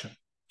data collection.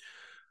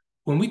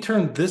 When we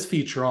turn this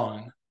feature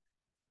on,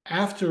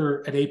 after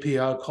an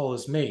API call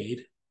is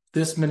made,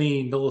 this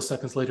many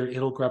milliseconds later,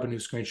 it'll grab a new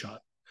screenshot,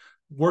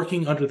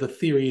 working under the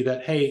theory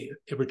that, hey,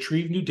 it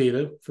retrieved new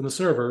data from the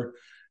server,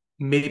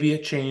 maybe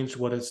it changed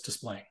what it's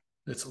displaying.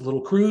 It's a little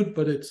crude,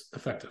 but it's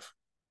effective.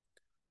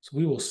 So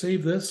we will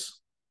save this,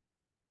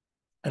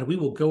 and we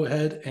will go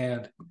ahead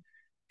and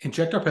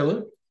inject our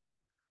payload.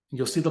 And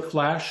you'll see the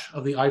flash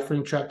of the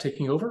iframe trap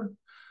taking over,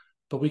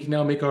 but we can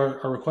now make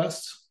our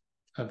requests.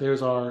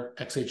 There's our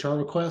XHR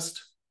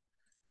request.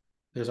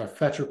 There's our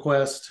fetch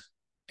request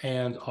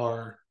and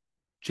our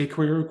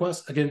jQuery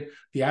request. Again,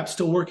 the app's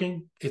still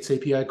working. Its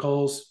API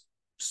calls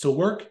still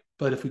work,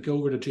 but if we go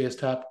over to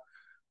JSTAP,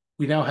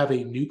 we now have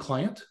a new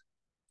client.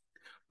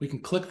 We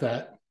can click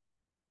that,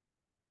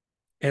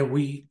 and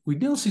we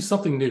now see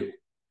something new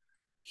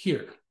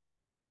here.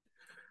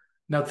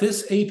 Now,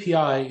 this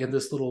API in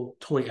this little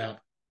toy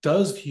app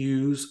does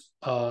use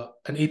an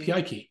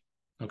API key,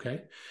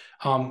 okay?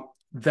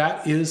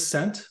 That is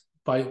sent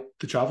by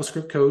the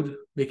JavaScript code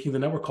making the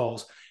network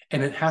calls,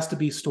 and it has to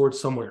be stored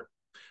somewhere.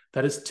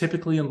 That is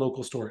typically in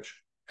local storage.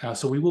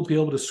 So we will be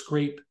able to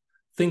scrape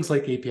things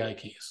like API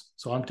keys.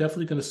 So I'm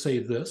definitely going to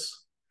save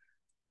this,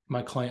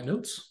 my client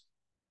notes.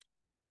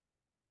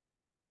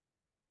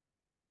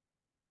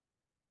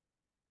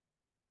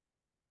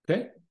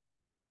 Okay.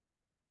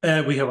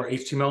 And we have our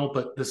HTML,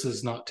 but this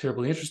is not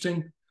terribly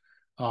interesting.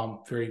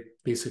 Very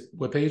basic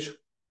web page.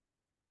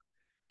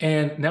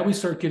 And now we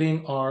start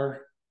getting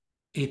our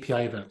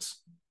API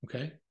events.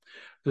 Okay.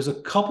 There's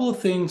a couple of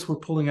things we're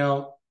pulling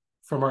out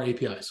from our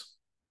APIs.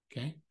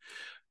 Okay.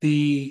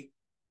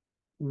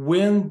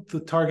 When the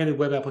targeted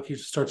web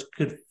application starts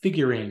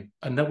configuring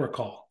a network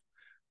call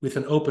with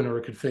an open or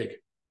a config,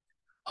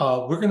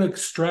 we're going to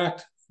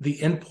extract the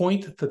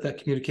endpoint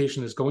that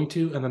communication is going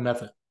to and the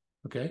method.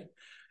 Okay.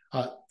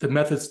 The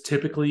method's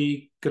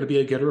typically going to be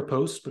a get or a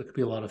post, but it could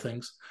be a lot of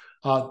things.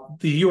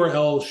 The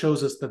URL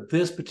shows us that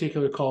this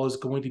particular call is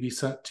going to be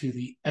sent to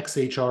the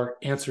XHR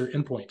answer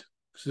endpoint,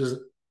 which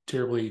isn't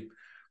terribly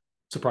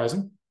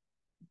surprising.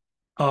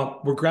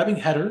 We're grabbing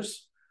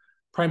headers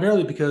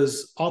primarily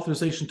because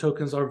authorization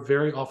tokens are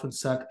very often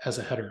sent as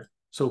a header.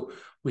 So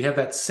we have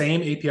that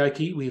same API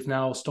key. We've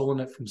now stolen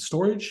it from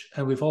storage,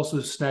 and we've also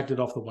snagged it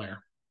off the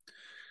wire.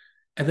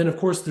 And then, of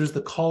course, there's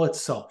the call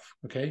itself.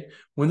 Okay.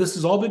 When this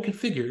has all been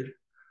configured,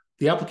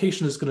 the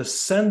application is going to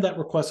send that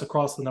request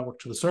across the network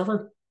to the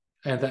server,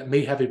 and that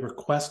may have a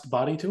request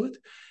body to it.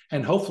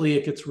 And hopefully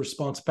it gets a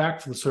response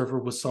back from the server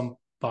with some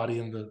body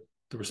in the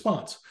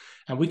response.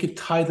 And we could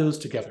tie those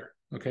together.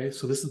 Okay.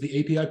 So this is the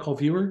API call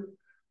viewer.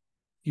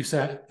 You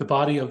set the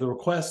body of the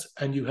request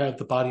and you have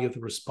the body of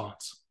the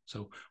response.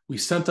 So we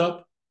sent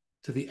up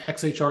to the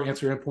XHR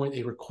answer endpoint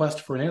a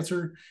request for an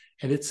answer,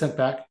 and it sent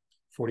back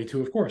 42,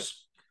 of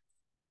course.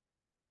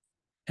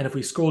 And if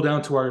we scroll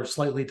down to our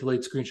slightly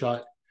delayed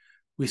screenshot,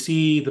 we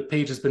see the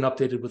page has been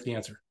updated with the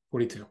answer,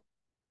 42.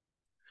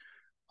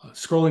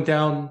 Scrolling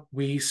down,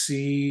 we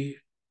see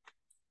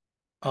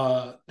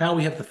now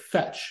we have the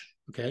fetch.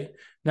 Okay.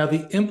 Now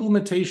the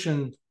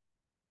implementation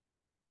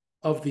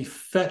of the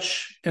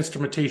fetch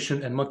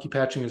instrumentation and monkey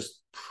patching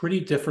is pretty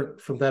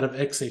different from that of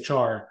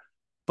XHR,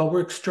 but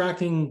we're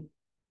extracting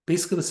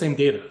basically the same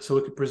data, so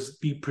it could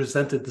be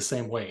presented the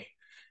same way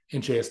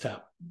in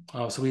JSTAP.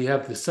 So we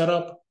have the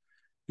setup,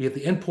 we have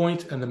the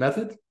endpoint and the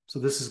method. So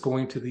this is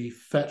going to the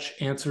fetch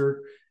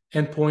answer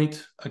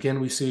endpoint. Again,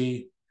 we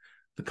see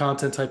the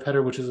content type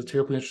header, which is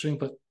terribly interesting,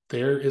 but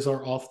there is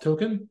our auth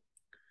token.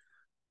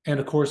 And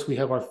of course, we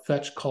have our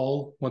fetch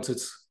call once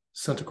it's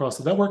sent across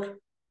the network.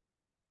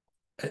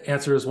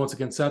 Answer is once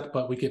again sent,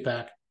 but we get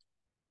back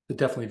the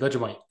definitely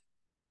Vegemite.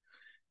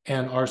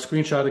 And our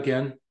screenshot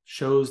again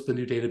shows the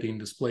new data being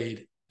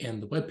displayed in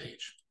the web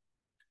page.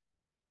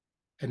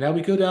 And now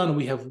we go down and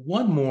we have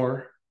one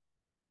more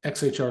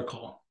XHR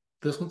call.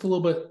 This one's a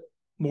little bit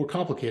more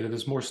complicated.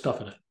 There's more stuff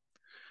in it.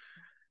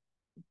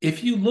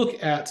 If you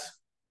look at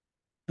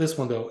this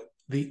one though,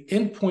 the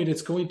endpoint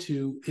it's going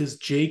to is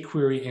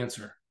jQuery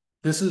answer.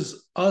 This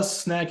is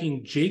us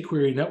snagging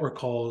jQuery network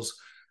calls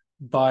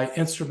by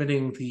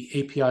instrumenting the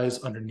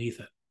APIs underneath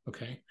it.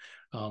 Okay.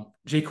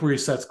 jQuery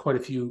sets quite a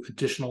few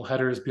additional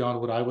headers beyond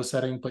what I was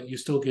setting, but you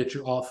still get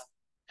your auth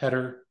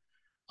header.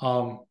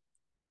 And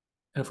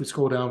if we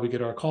scroll down, we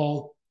get our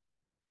call,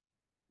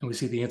 and we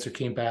see the answer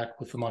came back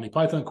with the Monty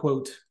Python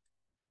quote,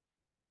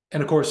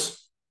 and of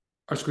course,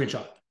 our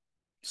screenshot.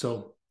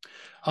 So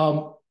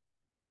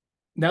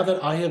now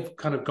that I have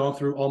kind of gone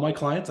through all my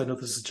clients, I know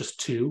this is just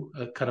two,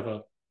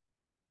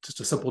 just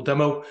a simple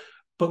demo.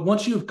 But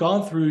once you've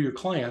gone through your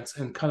clients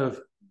and kind of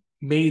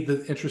made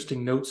the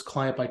interesting notes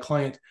client by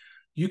client,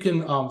 you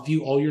can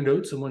view all your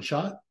notes in one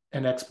shot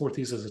and export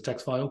these as a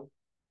text file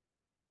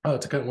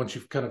once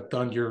you've kind of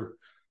done your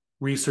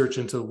research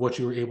into what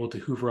you were able to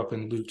hoover up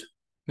and loot.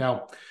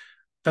 Now,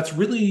 that's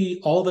really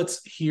all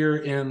that's here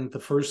in the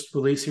first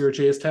release here at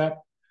JSTAP.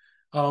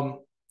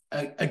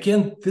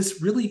 Again,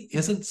 this really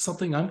isn't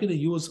something I'm going to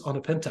use on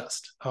a pen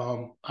test.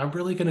 I'm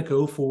really going to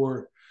go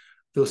for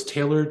those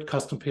tailored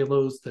custom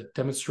payloads that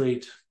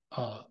demonstrate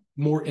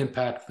more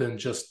impact than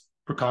just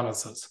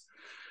reconnaissance.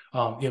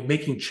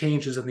 Making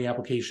changes in the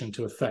application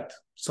to affect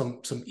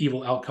some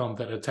evil outcome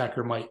that an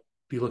attacker might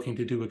be looking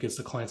to do against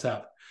the client's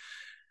app.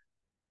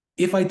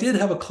 If I did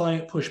have a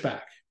client push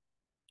back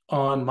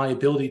on my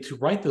ability to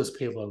write those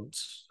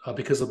payloads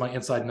because of my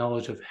inside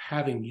knowledge of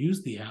having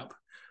used the app,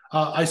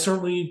 I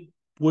certainly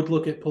would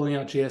look at pulling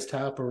out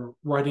JSTAP or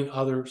writing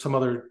some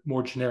other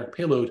more generic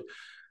payload.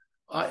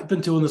 I've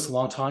been doing this a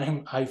long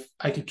time. I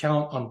could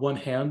count on one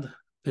hand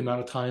the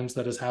amount of times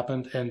that has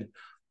happened, and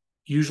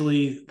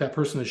usually that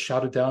person is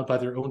shouted down by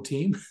their own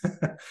team.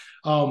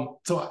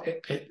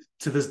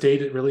 To this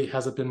date, it really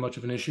hasn't been much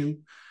of an issue.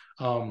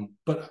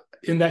 But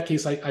in that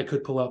case, I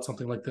could pull out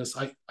something like this.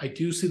 I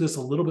do see this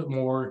a little bit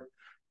more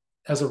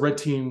as a red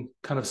team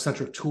kind of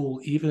centric tool,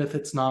 even if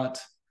it's not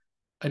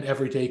an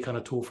everyday kind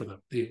of tool for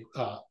them.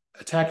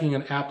 Attacking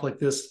an app like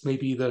this may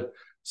be the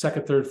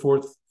second, third,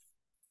 fourth,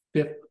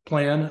 fifth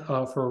plan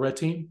for a red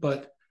team,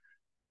 but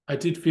I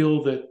did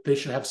feel that they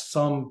should have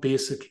some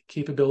basic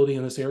capability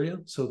in this area.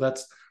 So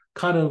that's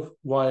kind of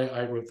why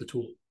I wrote the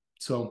tool.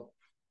 So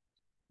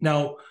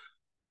now,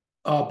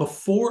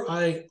 before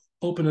I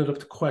open it up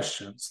to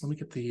questions, let me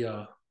get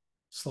the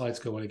slides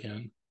going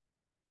again.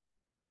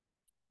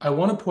 I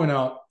want to point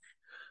out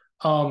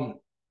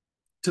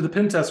to the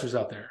pen testers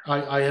out there,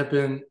 I have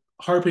been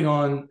harping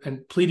on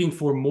and pleading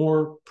for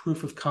more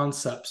proof of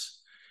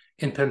concepts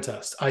in pen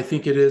test. I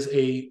think it is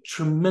a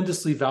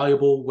tremendously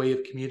valuable way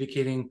of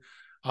communicating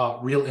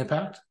real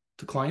impact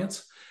to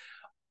clients.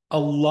 A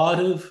lot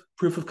of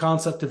proof of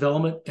concept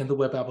development in the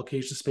web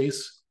application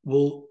space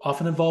will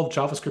often involve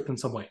JavaScript in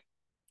some way.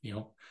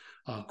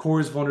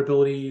 CORS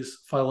vulnerabilities,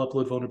 file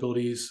upload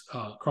vulnerabilities,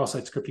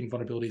 cross-site scripting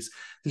vulnerabilities.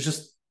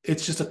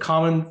 It's just a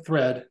common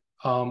thread.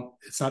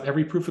 It's not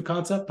every proof of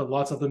concept, but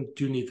lots of them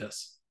do need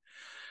this.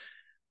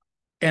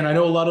 And I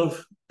know a lot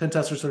of pen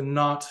testers are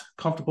not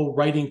comfortable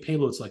writing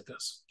payloads like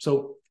this.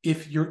 So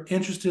if you're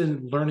interested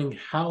in learning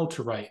how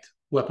to write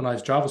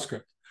weaponized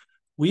JavaScript,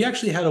 we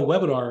actually had a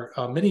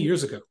webinar many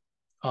years ago.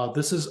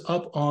 This is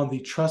up on the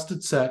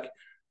Trusted Sec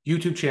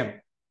YouTube channel.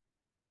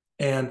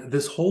 And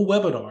this whole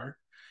webinar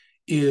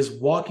is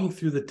walking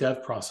through the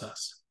dev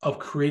process of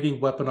creating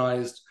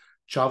weaponized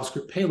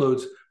JavaScript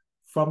payloads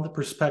from the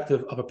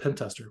perspective of a pen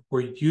tester.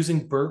 We're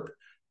using Burp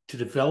to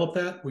develop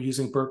that. We're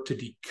using Burp to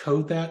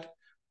decode that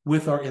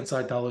with our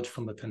inside knowledge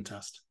from the pen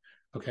test.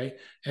 Okay.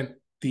 And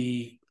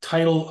the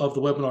title of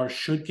the webinar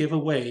should give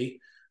away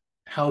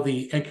how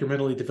the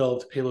incrementally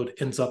developed payload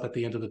ends up at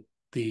the end of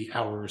the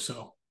hour or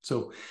so.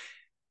 So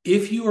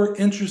if you are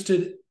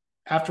interested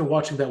after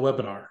watching that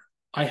webinar,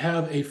 I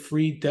have a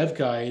free dev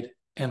guide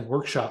and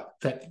workshop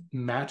that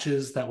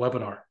matches that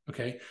webinar.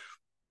 Okay.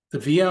 The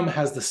VM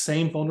has the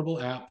same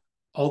vulnerable app,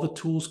 all the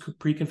tools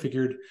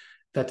pre-configured,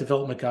 that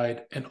development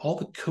guide, and all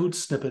the code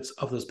snippets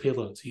of those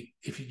payloads.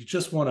 If you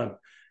just want to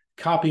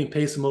copy and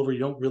paste them over, you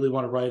don't really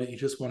want to write it, you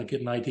just want to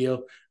get an idea,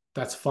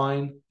 that's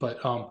fine. But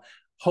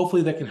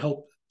hopefully that can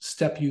help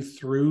step you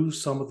through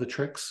some of the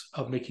tricks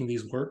of making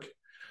these work.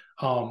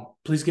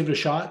 Please give it a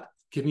shot.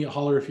 Give me a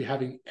holler if you're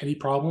having any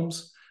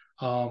problems.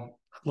 I'd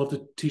love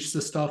to teach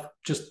this stuff.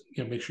 Just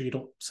make sure you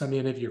don't send me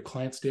any of your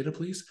clients' data,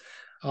 please.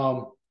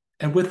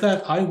 And with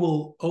that, I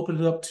will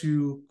open it up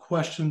to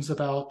questions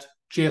about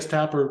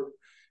JSTAP or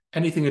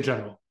anything in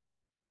general.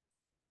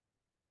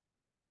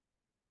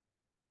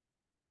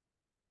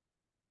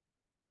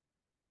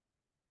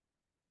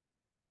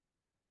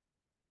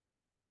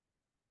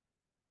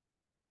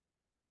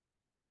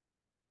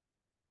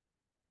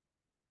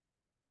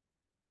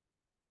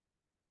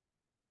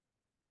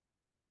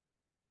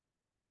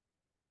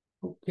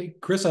 Okay,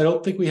 Chris, I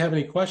don't think we have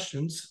any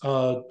questions.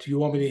 Do you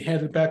want me to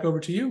hand it back over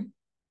to you?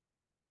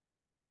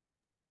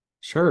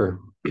 Sure.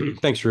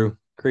 Thanks, Drew.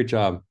 Great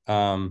job.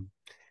 Hold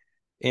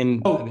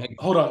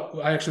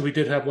on. We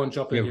did have one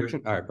jump in here.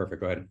 All right,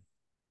 perfect. Go ahead.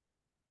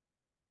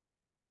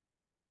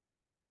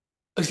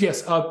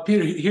 Yes,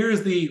 Peter,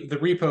 here's the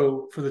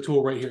repo for the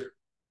tool right here.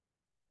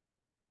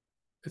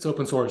 It's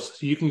open source,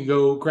 so you can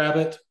go grab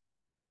it.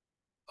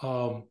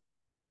 The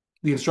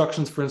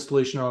instructions for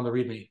installation are on the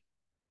README.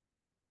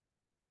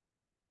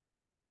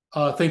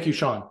 Thank you,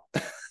 Sean.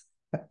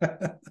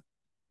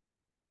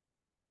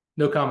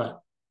 No comment.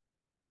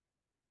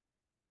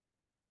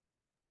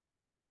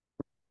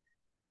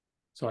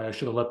 Sorry, I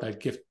should have let that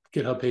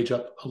GitHub page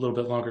up a little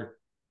bit longer.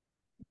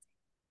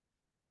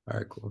 All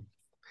right, cool.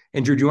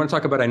 And Drew, do you want to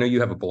talk about, I know you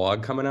have a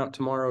blog coming out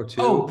tomorrow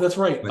too. Oh, that's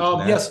right.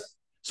 Yes.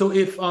 So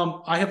if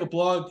I have a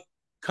blog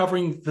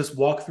covering this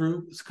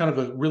walkthrough, it's kind of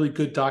a really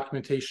good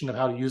documentation of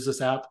how to use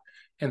this app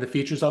and the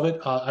features of it.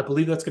 I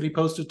believe that's getting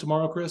posted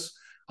tomorrow, Chris.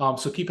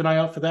 So keep an eye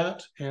out for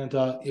that. And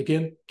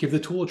again, give the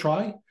tool a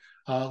try.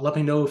 Let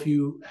me know if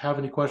you have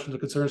any questions or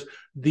concerns.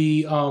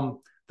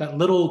 That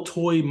little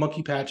toy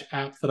monkey patch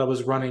app that I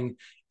was running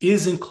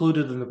is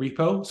included in the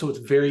repo. So it's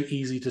very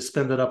easy to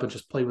spin that up and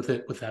just play with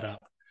it with that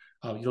app.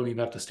 You don't even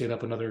have to stand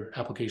up another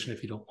application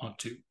if you don't want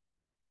to.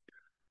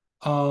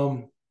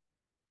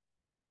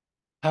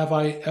 Have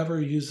I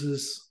ever used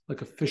this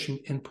like a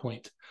phishing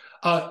endpoint?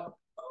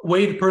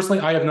 Wade,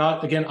 personally, I have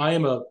not. Again, I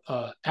am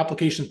a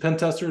application pen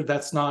tester.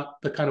 That's not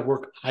the kind of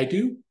work I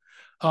do.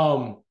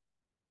 I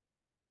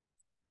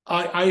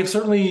have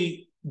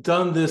certainly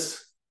done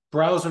this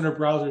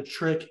browser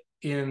trick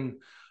in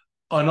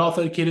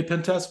unauthenticated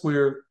pen test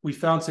where we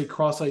found, say,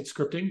 cross-site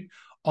scripting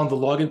on the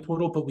login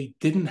portal, but we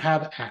didn't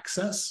have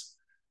access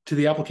to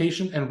the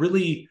application. And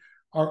really,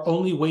 our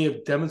only way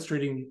of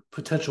demonstrating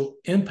potential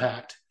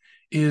impact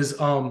is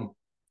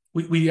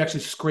we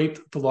actually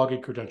scraped the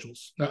login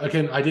credentials. Now,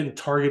 again, I didn't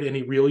target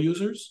any real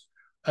users.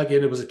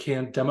 Again, it was a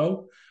canned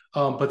demo,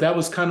 but that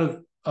was kind of,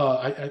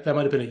 that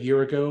might have been a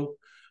year ago,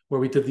 where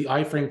we did the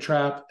iframe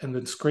trap and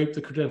then scraped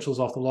the credentials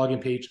off the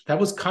login page. That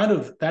was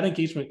that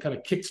engagement kind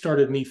of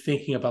kickstarted me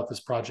thinking about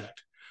this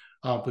project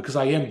because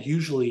I am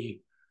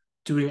usually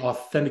doing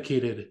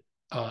authenticated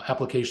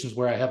applications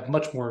where I have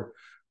much more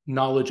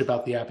knowledge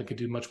about the app and can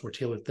do much more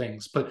tailored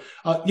things. But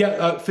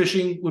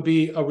phishing would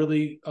be a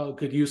really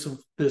good use of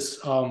this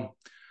kind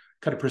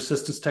of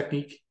persistence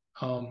technique.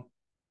 Let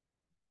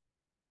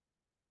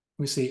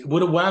me see.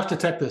 Would a WAF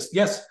detect this?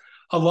 Yes,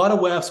 a lot of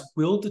WAFs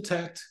will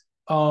detect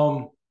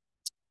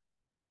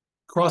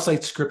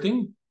cross-site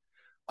scripting.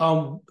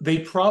 They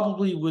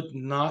probably would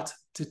not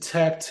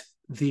detect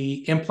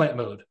the implant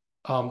mode.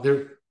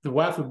 The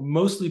WAF would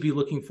mostly be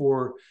looking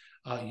for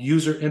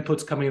user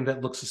inputs coming in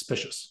that look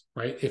suspicious,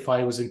 right? If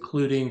I was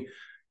including,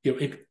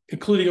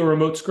 including a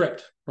remote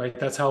script, right?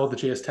 That's how the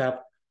JS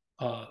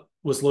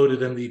was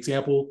loaded in the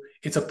example.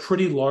 It's a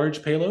pretty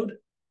large payload,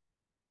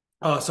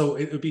 so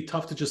it would be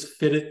tough to just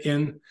fit it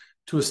in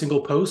to a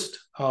single post,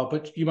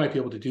 but you might be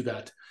able to do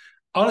that.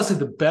 Honestly,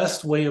 the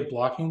best way of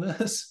blocking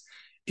this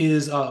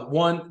is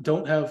one,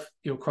 don't have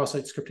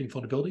cross-site scripting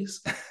vulnerabilities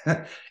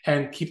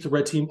and keep the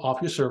red team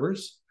off your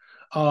servers.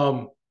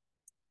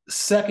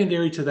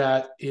 Secondary to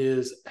that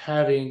is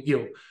having,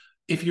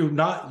 if you're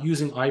not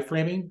using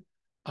iframing,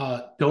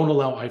 don't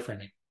allow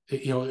iframing.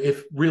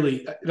 If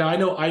really, now I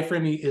know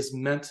iframing is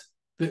meant,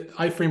 the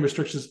iframe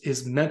restrictions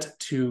is meant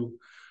to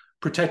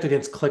protect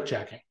against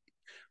clickjacking.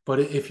 But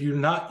if you're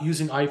not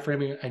using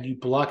iframing and you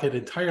block it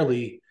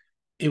entirely,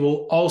 it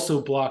will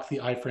also block the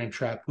iframe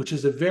trap, which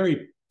is a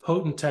very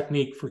potent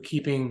technique for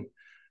keeping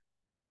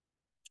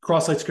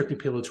cross-site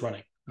scripting payloads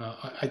running.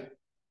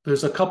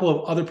 There's a couple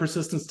of other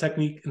persistence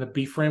technique in the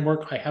B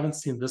framework. I haven't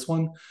seen this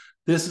one.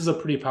 This is a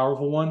pretty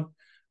powerful one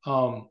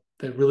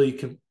that really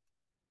can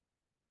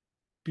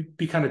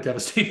be kind of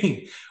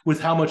devastating with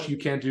how much you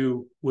can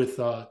do with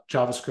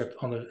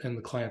JavaScript in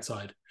the client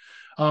side.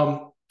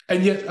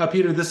 And yet,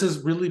 Peter, this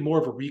is really more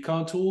of a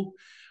recon tool.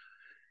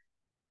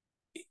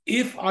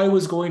 If I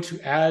was going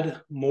to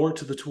add more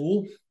to the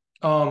tool,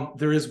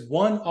 there is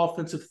one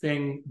offensive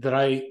thing that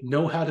I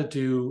know how to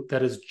do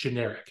that is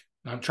generic.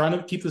 I'm trying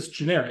to keep this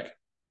generic,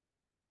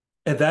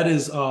 and that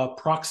is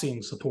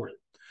proxying support.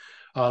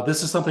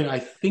 This is something I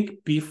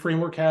think B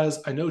Framework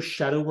has. I know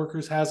Shadow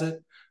Workers has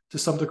it to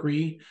some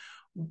degree.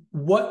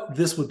 What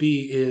this would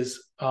be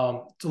is,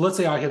 so let's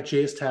say I have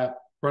JSTAP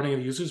running in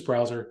a user's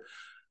browser.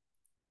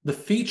 The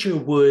feature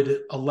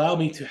would allow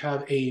me to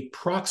have a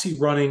proxy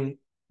running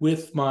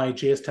with my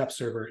JSTAP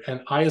server,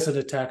 and I, as an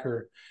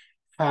attacker,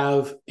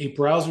 have a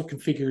browser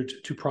configured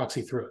to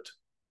proxy through it,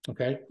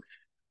 okay?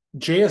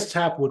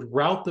 JSTAP would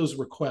route those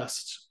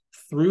requests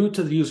through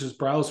to the user's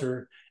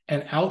browser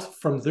and out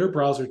from their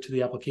browser to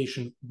the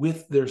application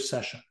with their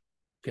session,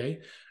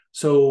 okay?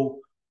 So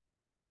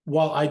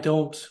while I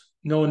don't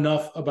know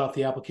enough about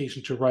the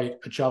application to write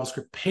a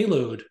JavaScript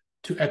payload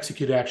to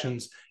execute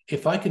actions,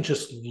 if I can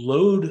just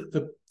load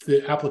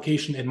the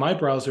application in my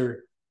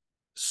browser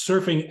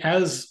surfing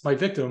as my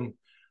victim,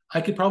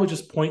 I could probably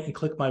just point and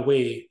click my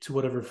way to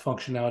whatever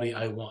functionality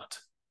I want,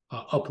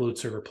 upload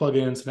server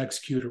plugins and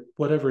execute or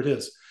whatever it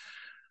is.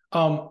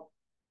 And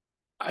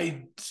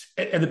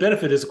the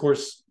benefit is, of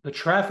course, the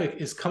traffic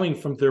is coming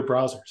from their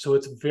browser, so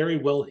it's very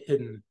well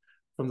hidden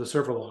from the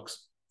server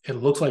logs. It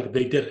looks like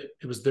they did it.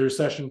 It was their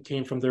session,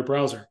 came from their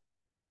browser.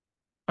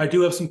 I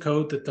do have some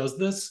code that does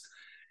this.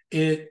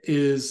 It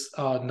is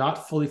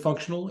not fully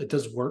functional. It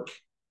does work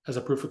as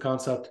a proof of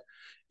concept.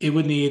 It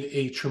would need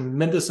a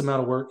tremendous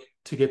amount of work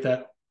to get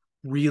that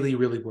really,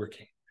 really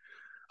working.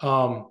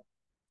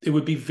 It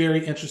would be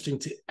very interesting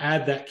to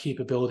add that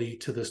capability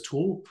to this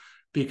tool,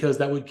 because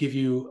that would give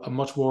you a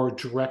much more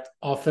direct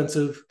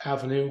offensive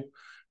avenue,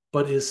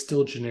 but is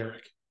still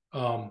generic.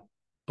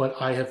 But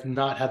I have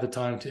not had the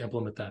time to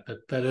implement that.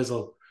 That is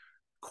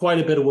quite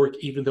a bit of work,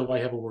 even though I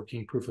have a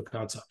working proof of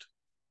concept.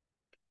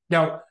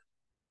 Now,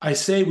 I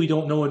say we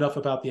don't know enough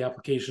about the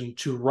application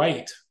to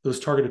write those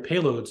targeted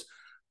payloads,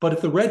 but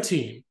if the red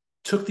team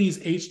took these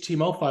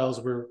HTML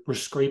files we're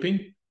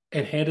scraping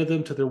and handed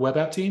them to their web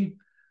app team,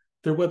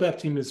 their web app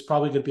team is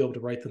probably going to be able to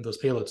write them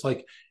those payloads.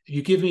 Like, if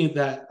you give me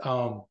that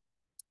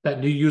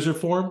new user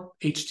form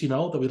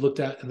HTML that we looked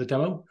at in the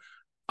demo,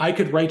 I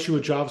could write you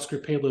a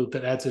JavaScript payload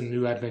that adds in a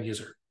new admin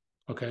user,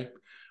 okay?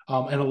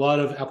 And a lot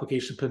of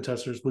application pen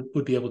testers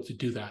would be able to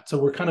do that. So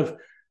we're kind of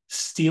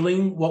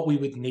stealing what we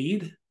would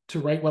need to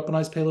write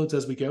weaponized payloads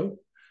as we go,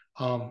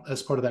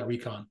 as part of that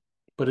recon.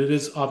 But it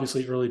is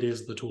obviously early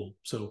days of the tool,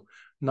 so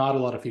not a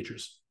lot of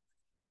features.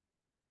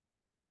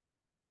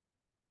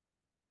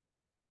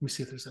 Let me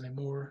see if there's any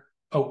more.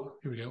 Oh,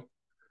 here we go.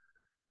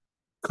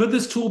 Could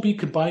this tool be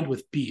combined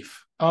with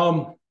Beef?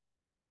 I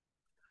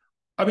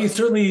mean,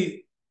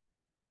 certainly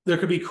there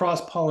could be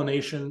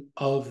cross-pollination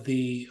of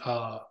the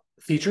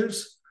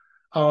features.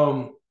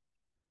 I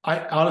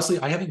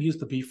haven't used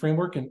the Beef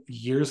framework in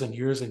years and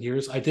years and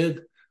years. I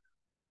did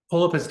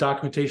pull up its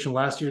documentation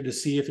last year to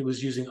see if it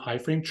was using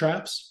iframe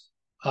traps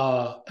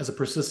as a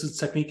persistence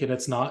technique, and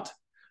it's not.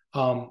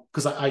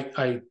 Because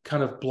I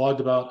kind of blogged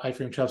about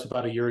iframe traps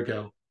about a year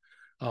ago,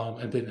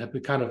 and then have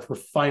been kind of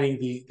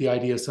refining the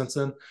idea since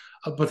then.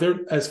 But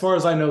as far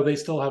as I know, they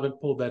still haven't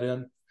pulled that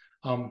in.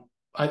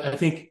 I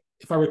think,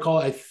 if I recall,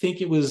 I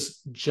think it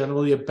was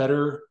generally a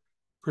better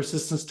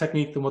persistence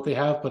technique than what they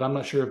have, but I'm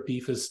not sure if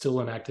Beef is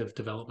still in active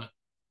development.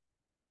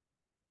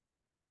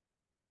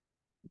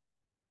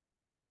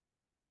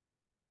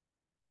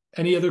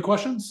 Any other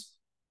questions?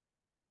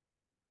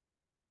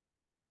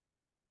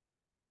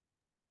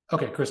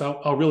 Okay, Chris,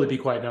 I'll really be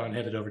quiet now and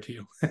hand it over to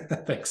you.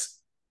 Thanks.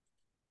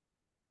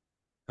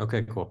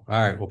 Okay, cool.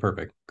 All right, well,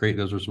 perfect. Great.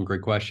 Those were some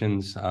great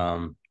questions.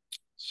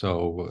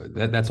 So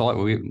that's all.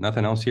 We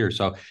nothing else here.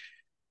 So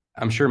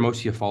I'm sure most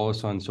of you follow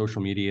us on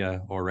social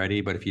media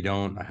already, but if you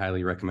don't, I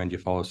highly recommend you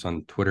follow us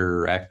on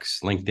Twitter, X,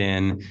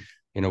 LinkedIn.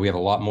 We have a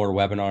lot more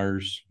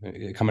webinars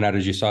coming out,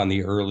 as you saw in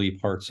the early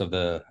parts of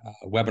the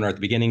webinar at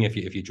the beginning. If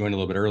you joined a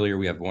little bit earlier,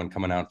 we have one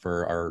coming out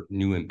for our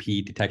new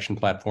impede detection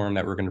platform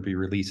that we're going to be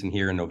releasing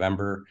here in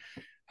November.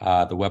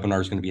 The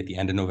webinar is going to be at the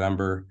end of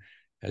November.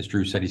 As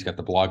Drew said, he's got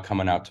the blog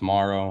coming out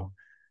tomorrow.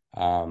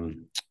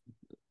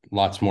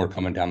 Lots more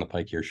coming down the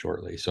pike here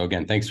shortly. So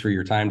again, thanks for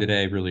your time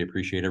today. Really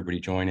appreciate everybody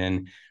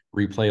joining.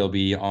 Replay will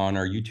be on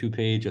our YouTube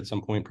page at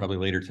some point, probably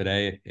later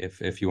today,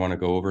 if you want to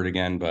go over it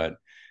again. But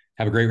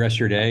have a great rest of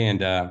your day, and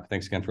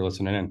thanks again for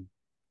listening in.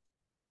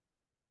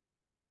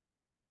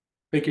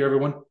 Thank you,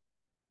 everyone.